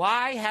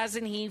 Why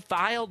hasn't he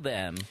filed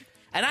them?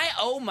 And I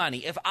owe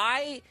money. If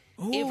I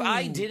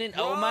didn't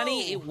owe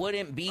money, it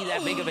wouldn't be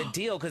that big of a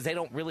deal because they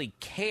don't really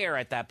care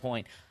at that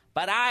point.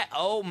 But I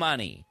owe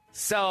money.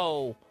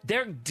 So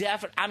they're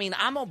definitely. I mean,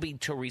 I'm gonna be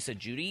Teresa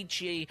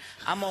Giudice.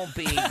 I'm gonna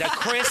be the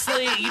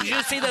Chrisley. You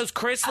just see those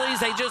Chrisleys?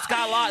 They just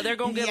got locked. They're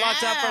gonna get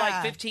locked up for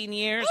like 15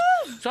 years.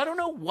 So I don't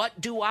know,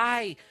 what do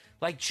I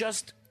like?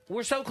 Just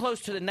we're so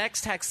close to the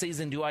next tax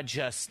season. Do I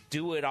just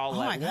do it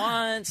all at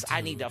once? Dude.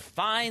 I need to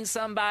find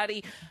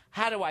somebody.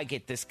 How do I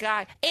get this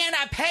guy? And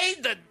I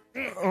paid the.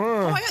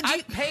 Oh my God,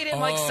 I paid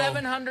him like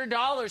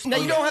 $700. Now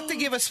you don't have to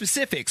give us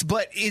specifics,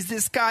 but is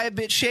this guy a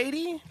bit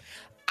shady?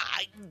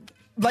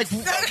 Okay,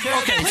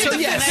 so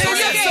yes.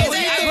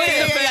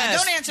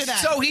 Don't answer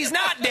that. So he's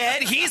not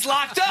dead. He's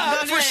locked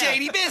up for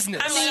shady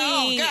business. I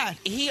mean,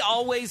 he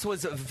always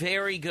was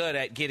very good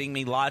at getting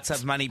me lots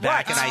of money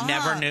back, and I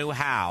never knew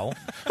how.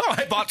 Oh,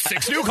 I bought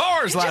 6 new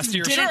cars last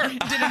year.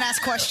 Didn't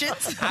ask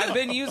questions. I've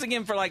been using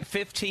him for like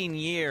 15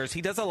 years.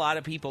 He does a lot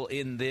of people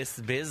in this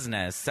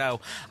business. So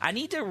I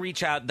need to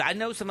reach out. I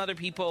know some other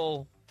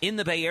people in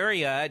the Bay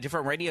Area,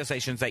 different radio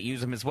stations that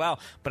use him as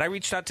well. But I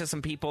reached out to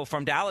some people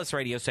from Dallas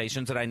radio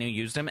stations that I knew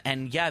used him,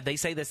 and yeah, they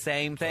say the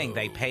same thing.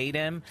 They paid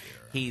him.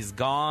 He's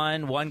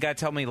gone. One guy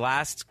told me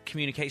last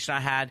communication I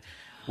had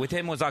with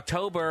him was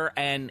October,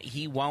 and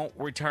he won't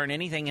return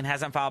anything and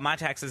hasn't filed my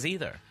taxes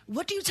either.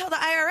 What do you tell the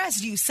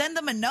IRS? Do you send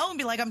them a note and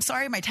be like, I'm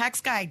sorry, my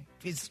tax guy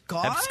is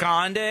gone?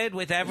 Absconded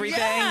with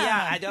everything?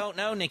 Yeah, I don't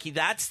know, Nikki.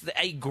 That's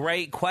a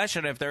great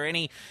question. If there are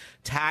any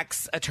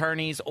tax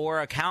attorneys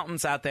or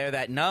accountants out there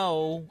that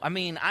know, I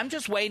mean, I'm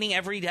just waiting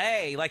every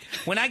day. Like,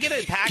 when I get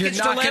a package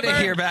You're not delivered, going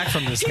to hear back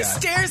from this guy. He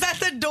stares at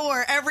the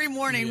door every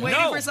morning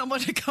waiting for someone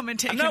to come and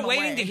take him away. I'm not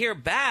waiting to hear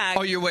back.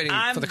 Oh, you're waiting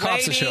for the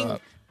cops to show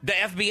up. The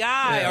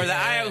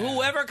FBI or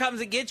whoever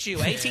comes and gets you.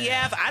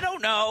 ATF, I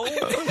don't know.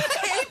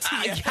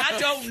 I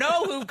don't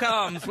know who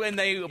comes when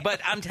but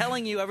I'm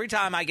telling you, every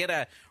time I get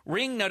a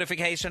Ring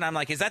notification, I'm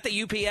like, is that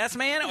the UPS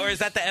man or is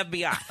that the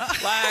FBI?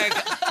 Like,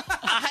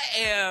 I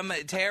am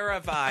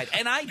terrified.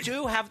 And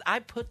I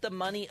put the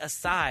money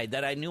aside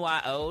that I knew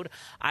I owed.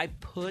 I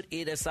put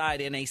it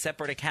aside in a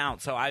separate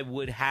account so I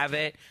would have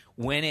it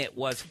when it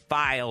was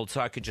filed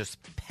so I could just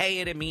pay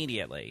it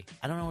immediately.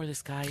 I don't know where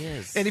this guy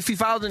is. And if you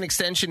filed an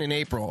extension in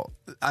April,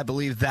 I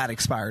believe that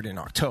expired in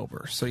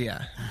October. So,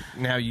 yeah,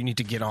 now you need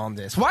to get on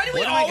this. Why do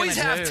we always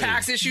have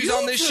tax issues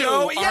on this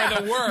show? Yeah,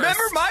 the worst.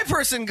 Remember my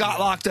person got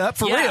locked up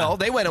for real.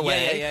 They went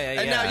away.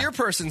 Yeah. And now your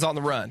person's on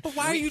the run. But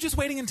why are you just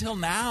waiting until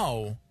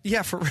now?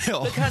 Yeah, for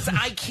real. Because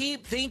I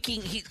keep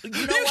thinking you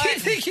know what? Keep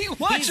thinking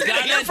what? You're going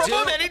to hear from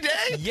him any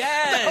day?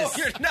 Yes.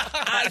 No, you're not.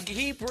 I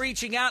keep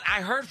reaching out.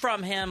 I heard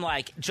from him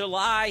like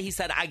July. He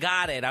said, I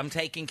got it. I'm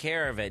taking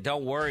care of it.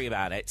 Don't worry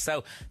about it.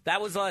 So that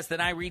was us.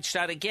 Then I reached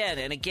out again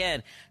and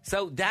again.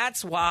 So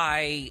that's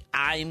why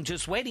I'm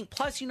just waiting.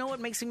 Plus, you know what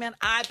makes me mad?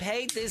 I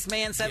paid this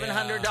man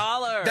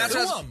 $700.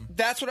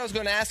 That's what I was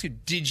going to ask you.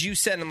 Did you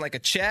send him like a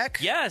check?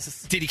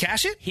 Yes. Did he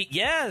cash it?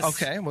 Yes.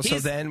 Okay. Well, so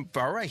then,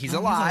 all right. He's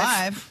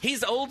alive.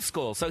 He's old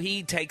school, so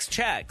he takes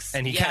checks.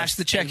 And he cashed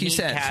the check you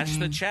sent. He cashed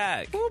the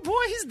check. Oh,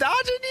 boy, he's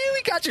dodging you.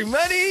 He got your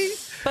money.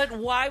 But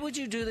why would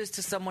you do this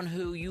to someone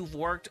who you've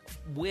worked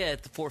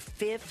with for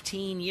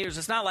 15 years?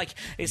 It's not like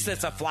it's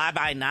just a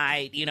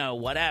fly-by-night,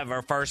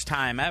 whatever, first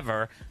time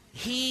ever.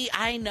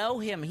 I know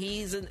him.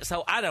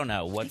 So I don't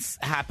know what's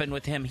happened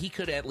with him. He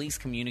could at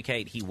least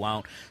communicate. He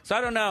won't. So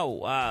I don't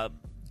know.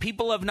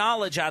 People of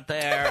knowledge out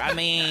there. I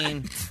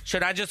mean,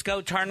 should I just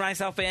go turn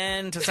myself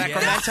in to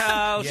Sacramento?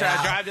 Yeah. Should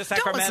I drive to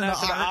Sacramento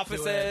to the Do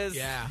offices? it.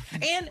 Yeah.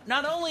 And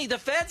not only the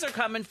feds are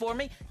coming for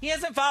me, he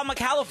hasn't filed my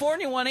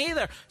California one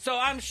either. So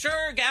I'm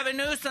sure Gavin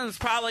Newsom's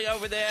probably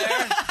over there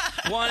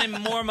wanting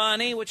more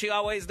money, which he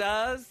always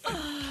does.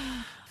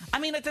 I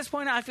mean, at this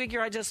point, I figure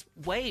I just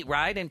wait,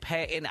 right, and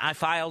pay. And I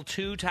file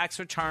 2 tax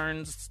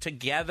returns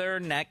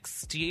together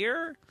next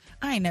year.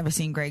 I ain't never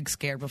seen Greg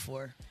scared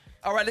before.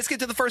 All right, let's get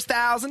to the first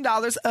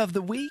 $1,000 of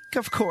the week.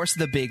 Of course,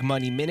 the Big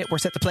Money Minute. We're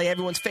set to play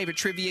everyone's favorite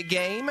trivia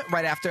game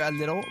right after a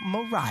little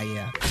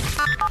Mariah.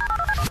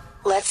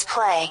 Let's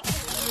play.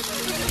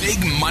 Big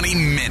Money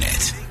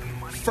Minute.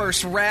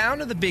 First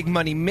round of the Big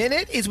Money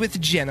Minute is with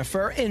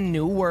Jennifer in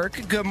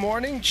Newark. Good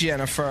morning,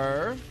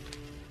 Jennifer.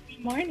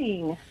 Good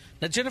morning.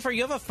 Now, Jennifer,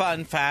 you have a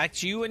fun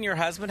fact. You and your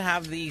husband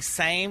have the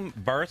same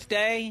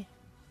birthday?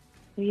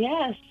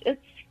 Yes,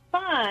 it's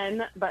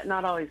fun, but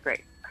not always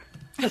great.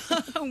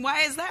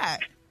 Why is that?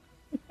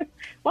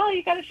 Well,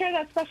 you got to share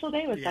that special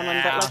day with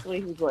someone, but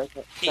luckily he's worth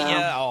it. So.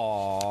 Yeah.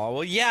 Oh,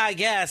 well, yeah. I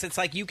guess it's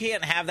like you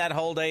can't have that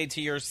whole day to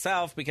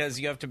yourself because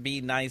you have to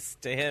be nice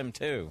to him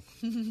too.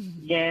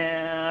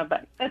 Yeah,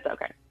 but it's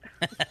okay.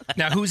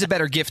 Now, who's a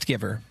better gift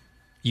giver?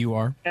 You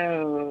are.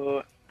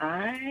 Oh,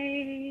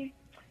 I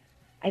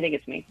think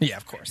it's me. Yeah,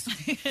 of course.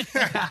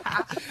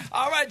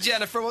 All right,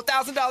 Jennifer. Well,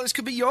 $1,000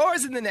 could be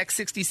yours in the next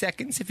 60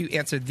 seconds if you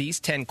answer these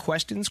 10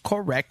 questions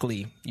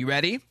correctly. You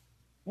ready?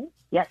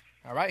 Yes.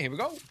 All right, here we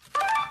go.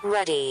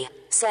 Ready,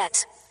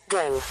 set,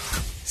 go.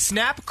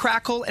 Snap,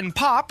 Crackle, and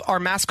Pop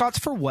are mascots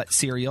for what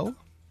cereal?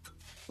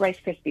 Rice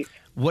Krispies.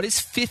 What is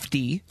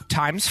 50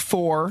 times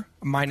 4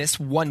 minus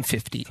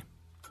 150?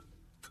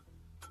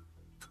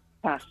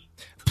 Pass.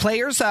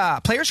 Players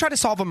try to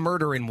solve a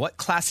murder in what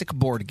classic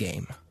board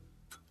game?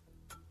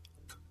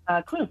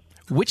 Clue.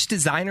 Which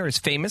designer is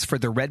famous for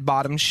the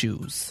red-bottom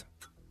shoes?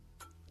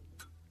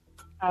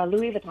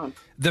 Louis Vuitton.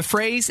 The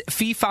phrase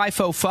fee fi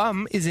fo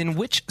fum is in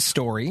which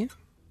story?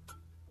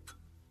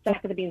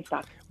 Jack of the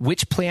Beanstalk.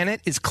 Which planet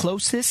is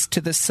closest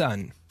to the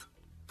sun?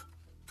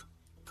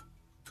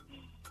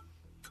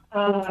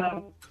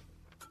 Pass.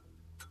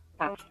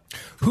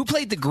 Who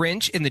played the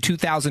Grinch in the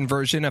 2000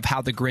 version of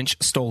How the Grinch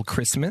Stole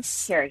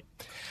Christmas? Carrie.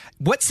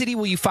 What city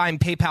will you find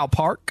PayPal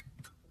Park?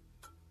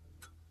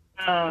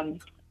 San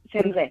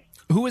Jose.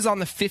 Who is on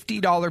the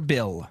 $50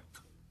 bill?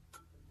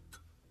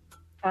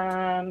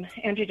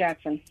 Andrew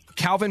Jackson.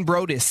 Calvin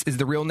Brodus is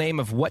the real name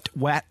of what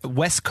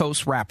West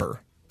Coast rapper?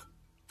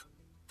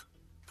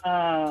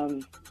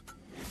 Snoop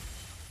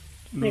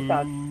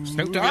Dogg.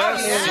 Snoop Dogg.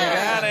 Yes, you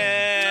got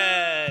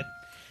it.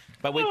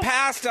 But we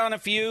passed on a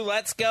few.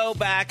 Let's go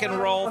back and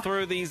roll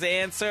through these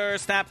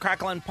answers. Snap,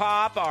 Crackle, and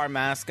Pop are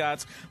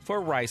mascots for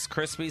Rice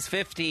Krispies.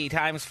 50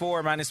 times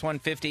 4 minus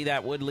 150.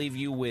 That would leave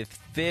you with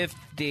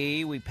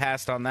 50. We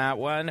passed on that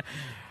one.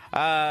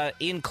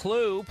 In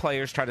Clue,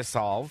 players try to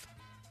solve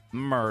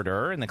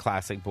murder in the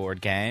classic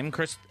board game.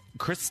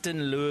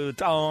 Kristen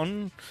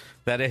Louboutin.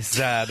 That is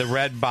the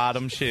red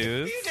bottom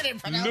shoes. You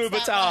didn't pronounce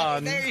Louboutin. that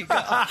right. There you go.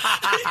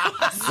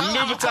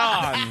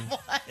 Louboutin.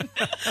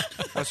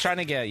 I was trying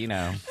to get, You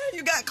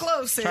got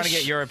close. Trying to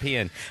get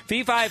European.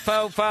 Fee, fi,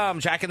 fo, fum.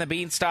 Jack and the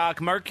Beanstalk.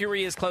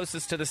 Mercury is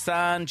closest to the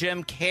sun.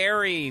 Jim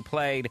Carrey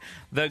played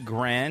the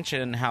Grinch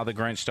and How the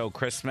Grinch Stole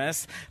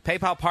Christmas.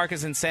 PayPal Park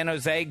is in San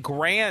Jose.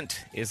 Grant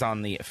is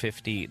on the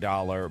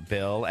 $50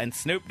 bill. And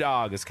Snoop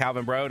Dogg is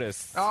Calvin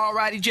Brodus. All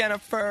righty,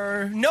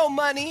 Jennifer. No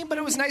money, but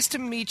it was nice to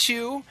meet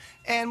you.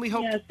 And we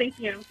hope thank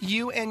you.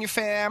 You and your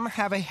fam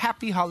have a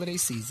happy holiday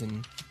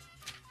season.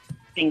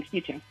 Thanks,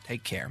 you too.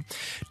 Take care.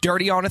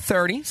 Dirty on a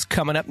 30 is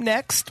coming up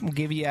next. We'll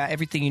give you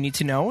everything you need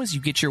to know as you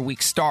get your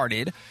week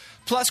started.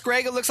 Plus,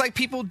 Greg, it looks like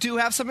people do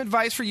have some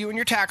advice for you and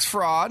your tax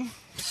fraud.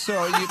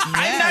 So you...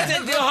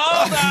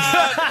 Hold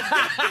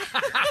on.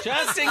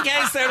 Just in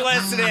case they're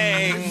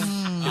listening.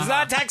 It's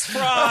not tax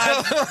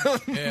fraud.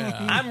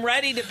 I'm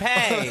ready to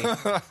pay.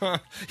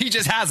 He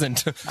just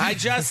hasn't. I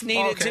just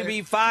need it to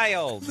be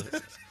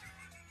filed.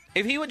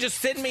 If he would just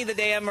send me the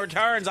damn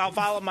returns, I'll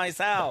file them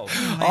myself.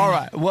 All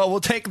right. Well, we'll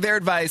take their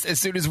advice as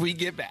soon as we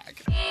get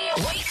back.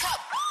 Wake up.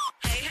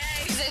 Hey,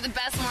 these are the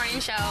best morning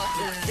show.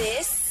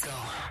 This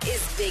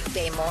is Big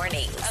Bay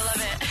Mornings. I love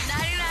it.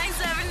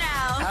 99.7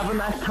 now. Have a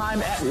nice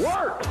time at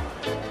work.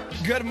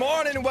 Good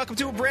morning and welcome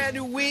to a brand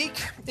new week.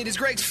 It is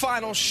Greg's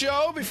final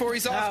show before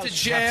he's off to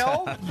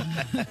jail. For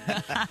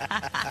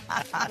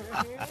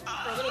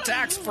a little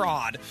tax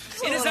fraud.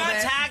 It is not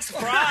tax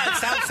fraud.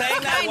 Stop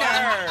saying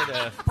that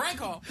word. Prank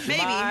call.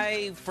 Maybe.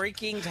 My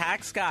freaking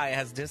tax guy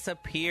has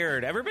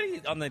disappeared.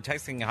 Everybody on the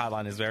texting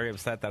hotline is very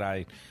upset that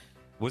I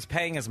was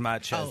paying as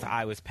much as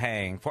I was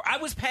paying for. I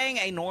was paying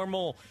a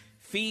normal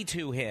fee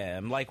to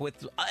him, like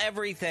with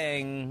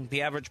everything.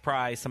 The average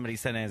price somebody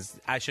sent is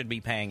I should be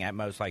paying at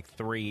most like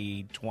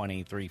 $320,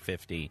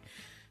 $350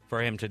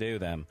 for him to do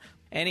them.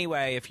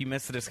 Anyway, if you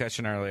missed the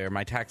discussion earlier,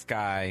 my tax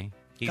guy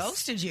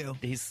ghosted you.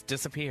 He's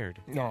disappeared.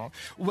 No.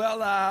 Well,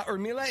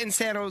 Urmila in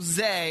San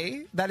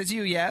Jose, that is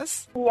you,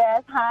 yes?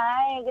 Yes,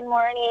 hi, good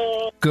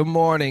morning. Good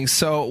morning.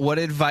 So what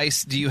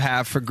advice do you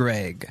have for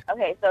Greg?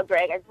 Okay, so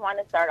Greg, I just want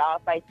to start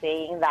off by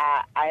saying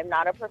that I'm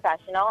not a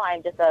professional.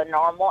 I'm just a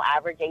normal,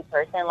 average A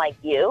person like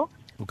you.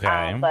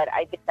 Okay. But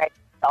I think that's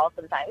all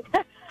sometimes.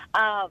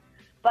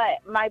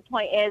 But my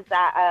point is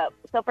that,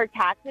 so for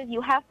taxes,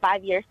 you have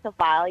 5 years to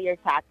file your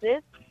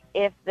taxes.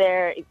 If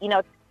they're,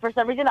 for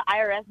some reason, the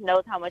IRS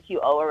knows how much you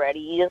owe already.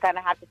 You just kind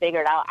of have to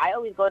figure it out. I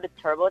always go to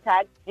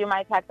TurboTax to do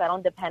my tax. I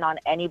don't depend on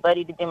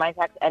anybody to do my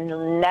tax, and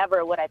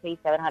never would I pay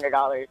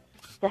 $700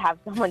 to have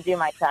someone do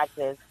my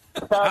taxes.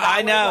 So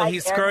I know,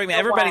 he's screwing me.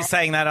 Everybody's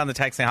saying that on the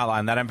texting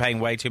hotline, that I'm paying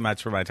way too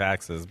much for my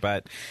taxes.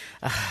 But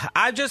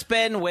I've just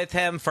been with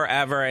him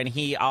forever, and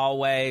he's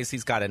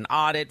got an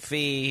audit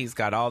fee. He's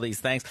got all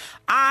these things.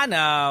 I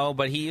know,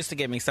 but he used to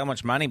give me so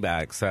much money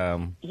back.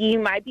 So he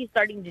might be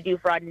starting to do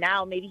fraud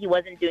now. Maybe he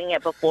wasn't doing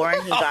it before,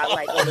 and he got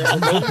like a little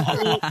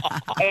lazy.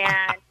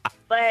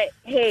 But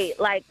hey,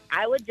 like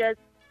I would just.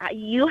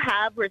 You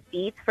have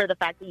receipts for the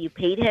fact that you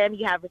paid him.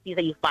 You have receipts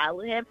that you filed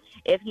with him.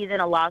 If he's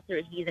in a lawsuit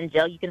or he's in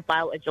jail, you can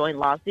file a joint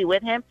lawsuit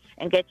with him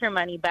and get your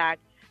money back.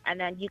 And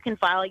then you can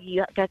file,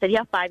 like I said, you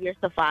have 5 years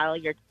to file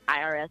your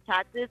IRS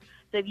taxes.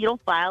 So if you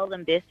don't file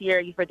them this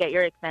year, you forget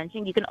your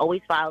extension, you can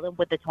always file them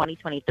with the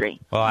 2023.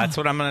 Well, that's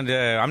what I'm going to do.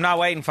 I'm not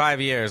waiting 5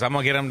 years. I'm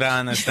going to get them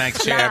done this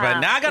next year. But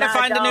now I got to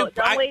find a new...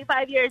 Don't wait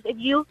 5 years. If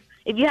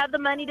you have the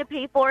money to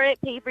pay for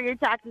it, pay for your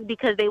taxes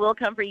because they will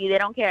come for you. They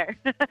don't care.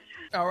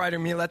 All right,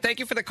 Urmila, thank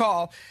you for the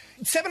call.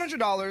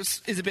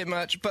 $700 is a bit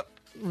much, but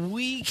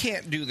we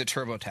can't do the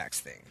TurboTax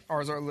thing.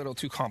 Ours are a little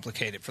too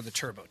complicated for the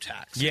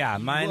TurboTax. Yeah,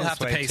 mine we'll is have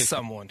to way pay too-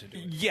 someone to do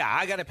it. Yeah,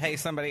 I got to pay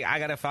somebody. I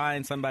got to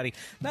find somebody.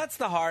 That's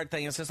the hard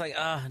thing. It's just like,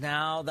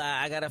 now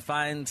that I got to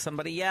find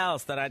somebody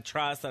else that I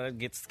trust that I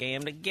get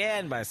scammed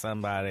again by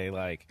somebody.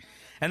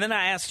 And then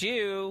I asked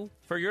you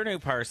for your new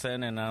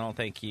person, and I don't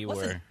think you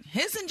were.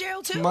 His in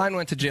jail, too? Mine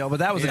went to jail, but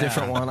that was a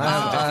different one.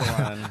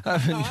 I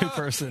have a new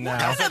person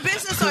now. What kind of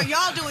business are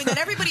y'all doing that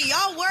everybody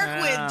y'all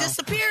work with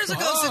disappears or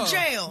goes to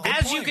jail?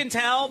 As you can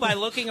tell by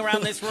looking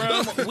around this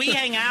room, we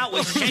hang out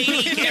with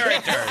shady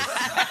characters.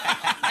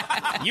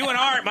 You and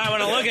Art might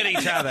want to look at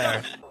each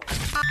other.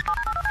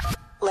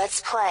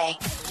 Let's play.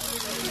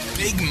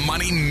 Big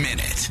Money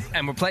Minute.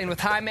 And we're playing with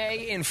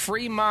Jaime in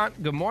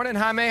Fremont. Good morning,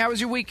 Jaime. How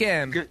was your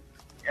weekend? Good.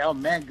 Oh,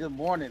 man, good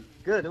morning.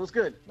 Good. It was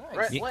good.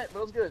 Nice. Wet, but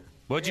it was good.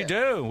 What'd you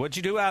do? What'd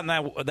you do out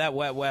in that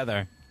wet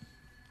weather?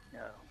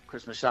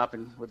 Christmas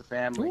shopping with the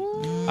family.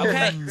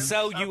 Okay,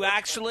 so you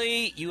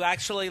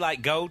actually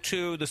like go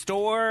to the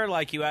store,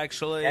 like you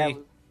actually.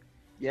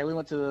 Yeah, we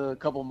went to a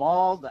couple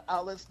malls, the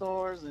outlet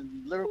stores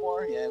in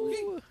Livermore. Yeah,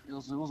 it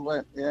was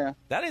wet. Yeah.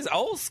 That is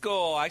old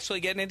school. Actually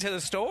getting into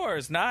the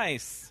stores,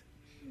 nice.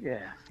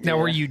 Yeah. Now,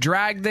 were you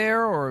dragged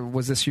there, or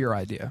was this your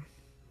idea?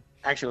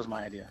 Actually, it was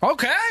my idea.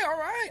 Okay, all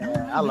right.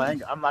 Yeah, I'm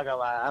not gonna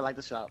lie, I like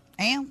to shop.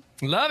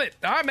 Love it.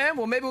 All right, man.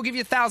 Well, maybe we'll give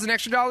you $1,000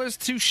 extra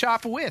to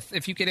shop with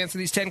if you can answer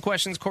these 10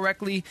 questions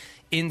correctly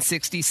in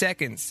 60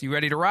 seconds. You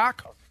ready to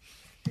rock?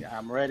 Yeah,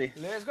 I'm ready.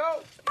 Let's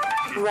go.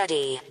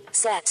 Ready,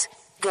 set,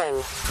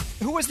 go.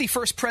 Who was the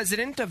first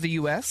president of the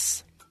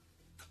U.S.?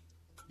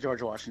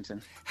 George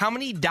Washington. How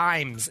many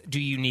dimes do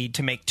you need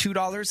to make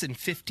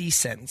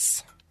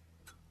 $2.50?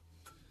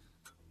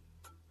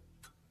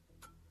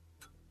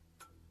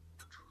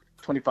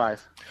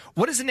 25.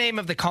 What is the name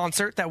of the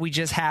concert that we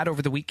just had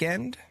over the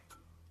weekend?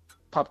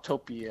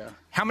 Poptopia.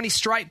 How many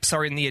stripes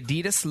are in the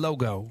Adidas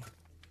logo?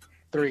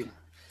 3.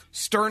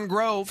 Stern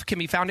Grove can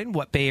be found in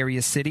what Bay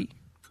Area city?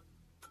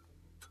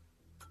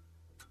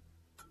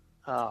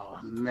 Oh,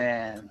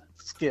 man.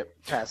 Skip.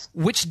 Pass.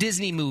 Which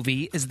Disney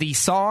movie is the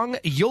song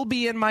You'll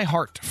Be in My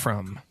Heart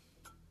from?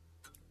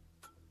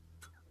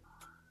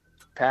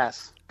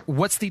 Pass.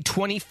 What's the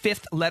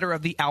 25th letter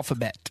of the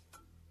alphabet?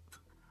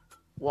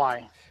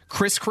 Y.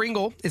 Kris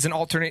Kringle is an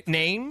alternate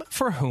name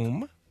for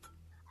whom?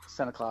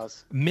 Santa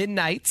Claus.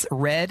 Midnights,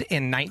 Red,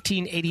 and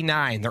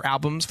 1989. They're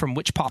albums from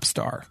which pop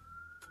star?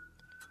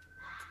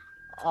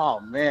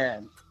 Oh,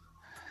 man.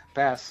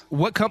 Pass.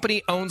 What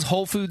company owns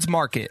Whole Foods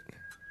Market?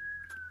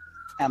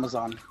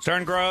 Amazon.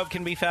 Stern Grove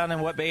can be found in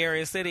what Bay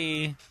Area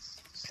city?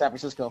 San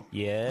Francisco.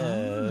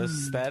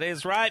 Yes, that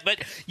is right.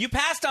 But you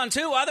passed on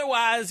 2.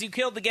 Otherwise, you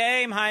killed the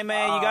game, Jaime.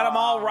 You got them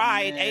all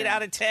right. Man. 8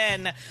 out of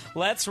 10.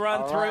 Let's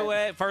run through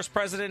it. First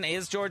president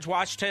is George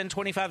Washington.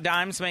 25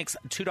 dimes makes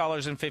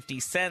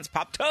 $2.50.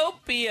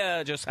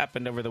 Poptopia just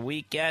happened over the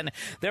weekend.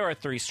 There are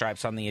 3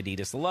 stripes on the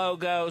Adidas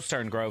logo.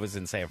 Stern Grove is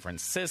in San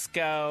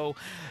Francisco.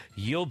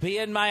 You'll Be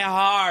in My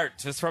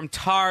Heart is from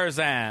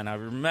Tarzan. I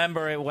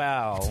remember it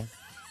well.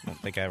 I don't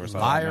think I ever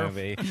saw that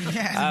movie.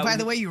 Yeah, by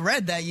the way you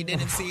read that, you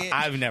didn't see it.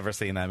 I've never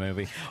seen that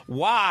movie.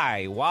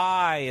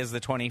 Y is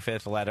the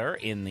 25th letter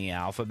in the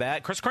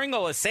alphabet. Kris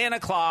Kringle is Santa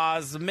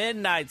Claus.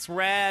 Midnight's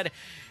Red.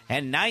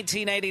 And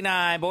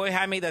 1989. Boy,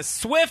 Jaime, the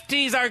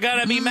Swifties are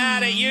going to be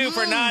mad at you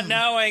for not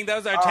knowing.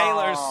 Those are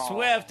Taylor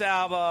Swift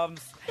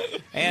albums.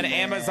 And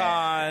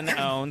Amazon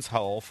owns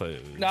Whole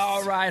Foods.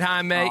 All right,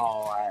 Jaime.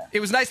 All right. It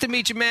was nice to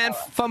meet you, man.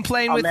 Fun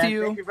playing with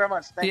you. Thank you very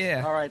much. Thanks.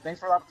 Yeah. All right. Thanks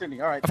for the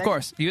opportunity. All right. Of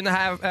course. You and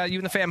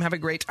the fam have a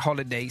great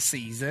holiday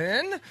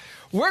season.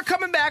 We're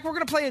coming back. We're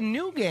going to play a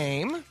new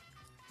game,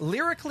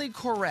 Lyrically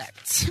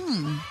Correct.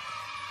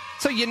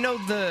 So you know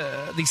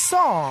the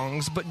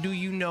songs, but do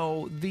you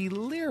know the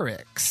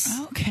lyrics?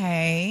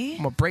 Okay.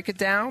 I'm going to break it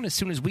down as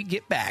soon as we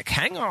get back.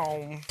 Hang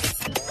on.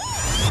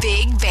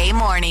 Big Bay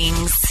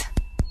Mornings.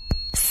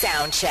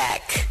 Sound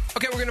check.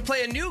 Okay, we're going to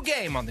play a new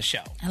game on the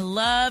show. I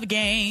love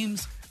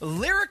games.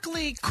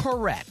 Lyrically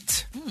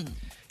Correct.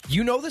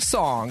 You know the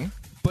song,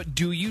 but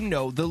do you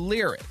know the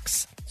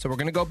lyrics? So we're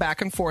going to go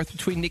back and forth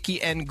between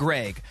Nikki and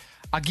Greg.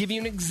 I'll give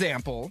you an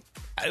example.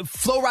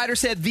 Flo Rida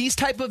said these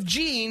type of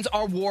jeans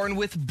are worn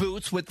with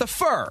boots with the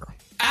fur.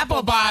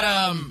 Apple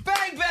bottom.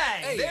 Bang,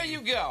 bang. Hey. There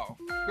you go.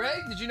 Greg,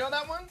 did you know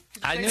that one?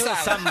 I knew it was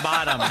something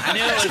bottom. I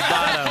knew it was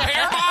bottom.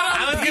 Hair bottom?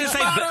 I was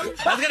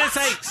going to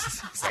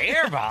say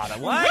hair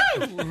bottom. What?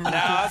 No,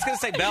 I was going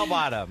to say bell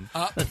bottom.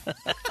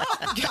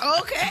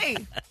 Okay.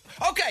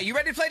 Okay, you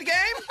ready to play the game?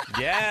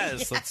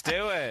 Yes, let's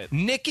do it.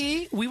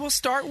 Nikki, we will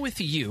start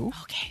with you.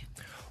 Okay.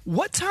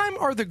 What time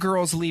are the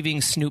girls leaving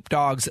Snoop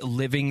Dogg's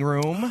living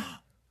room?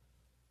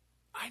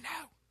 I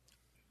know.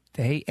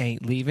 They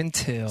ain't leaving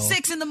till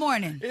 6 in the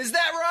morning. Is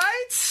that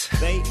right?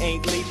 They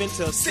ain't leaving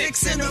till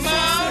 6 in the morning.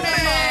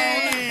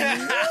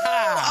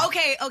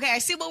 Okay, I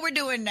see what we're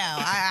doing now.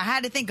 I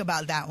had to think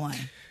about that one.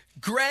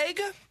 Greg,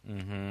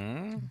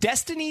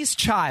 Destiny's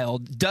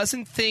Child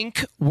doesn't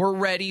think we're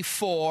ready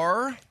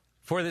for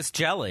this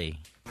jelly.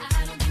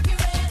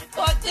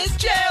 What this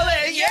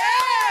jelly?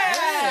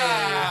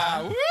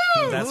 Yeah!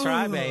 Woo! That's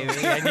right, baby.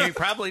 And you're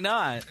probably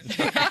not.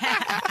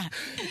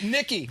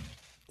 Nikki,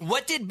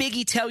 what did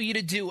Biggie tell you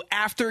to do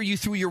after you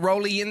threw your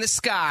rollie in the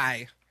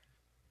sky?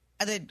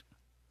 I did.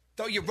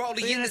 Throw your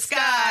rollie in the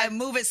sky,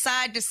 move it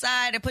side to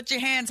side, and put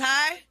your hands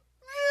high.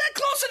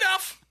 Close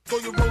enough. Throw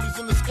your rollies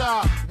in the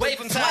sky. Wave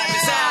them side to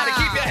side and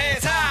keep your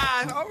hands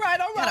high. All right.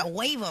 Gotta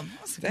wave them.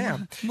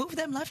 Damn. Move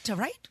them left to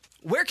right.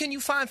 Where can you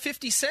find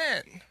 50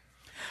 Cent?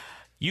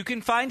 You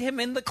can find him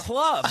in the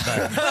club. With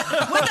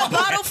a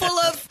bottle full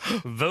of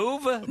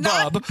Vouv?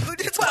 Bub.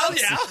 Well,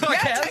 yeah,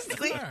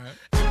 technically. You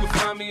can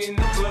find me in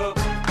the club.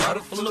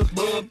 Bottle full of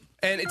bub.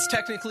 And it's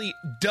technically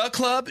the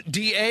club,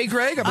 D-A,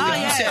 Greg. I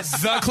believe yes. you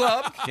said the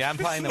club. Yeah, I'm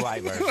playing the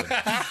white version.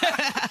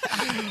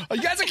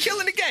 You guys are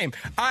killing the game.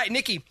 All right,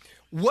 Nikki,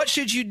 what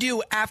should you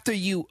do after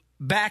you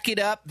back it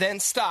up, then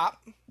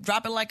stop?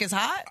 Drop it like it's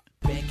hot.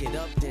 Back it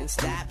up, then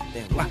stop,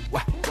 then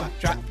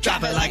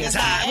Drop it like it's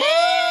hot.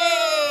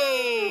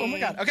 Whoa! Oh, my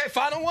God. Okay,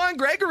 final one,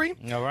 Gregory.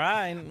 All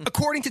right.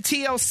 According to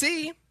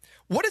TLC,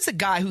 what is a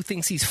guy who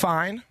thinks he's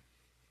fine?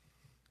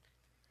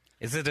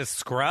 Is it a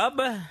scrub?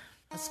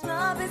 A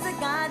scrub is a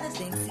guy that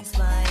thinks he's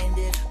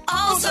fine.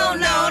 Also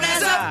known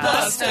as a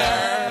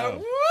buster.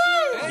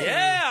 Woo!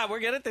 Yeah, we're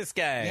good at this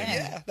game.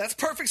 Yeah, that's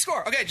perfect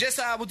score. Okay, just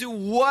we'll do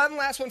one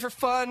last one for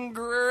fun.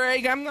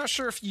 Greg, I'm not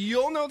sure if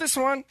you'll know this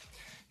one.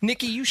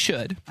 Nikki, you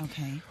should.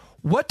 Okay.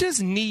 What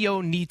does Neo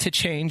need to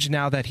change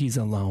now that he's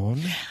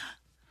alone?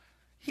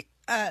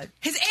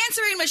 His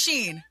answering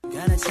machine.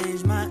 Gotta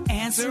change my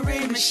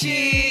Answering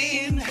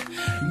machine.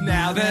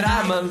 Now that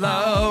I'm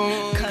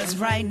alone. 'Cause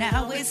right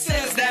now it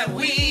says that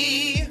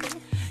we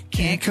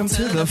Can't come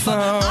to the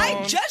phone.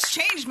 I just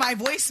changed my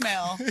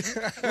voicemail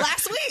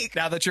last week.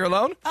 Now that you're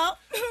alone? Oh.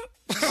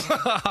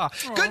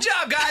 Good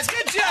job, guys.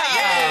 Good job.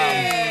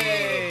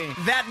 Yay.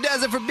 That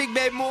does it for Big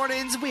Bay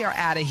Mornings. We are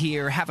out of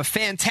here. Have a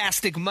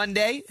fantastic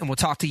Monday, and we'll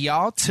talk to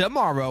y'all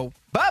tomorrow.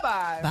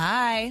 Bye-bye.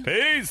 Bye.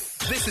 Peace.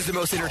 This is the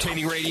most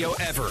entertaining radio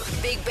ever.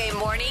 Big Bay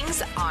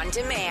Mornings on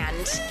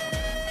demand.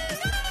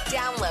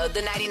 Download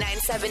the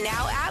 99.7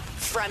 Now app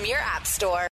from your app store.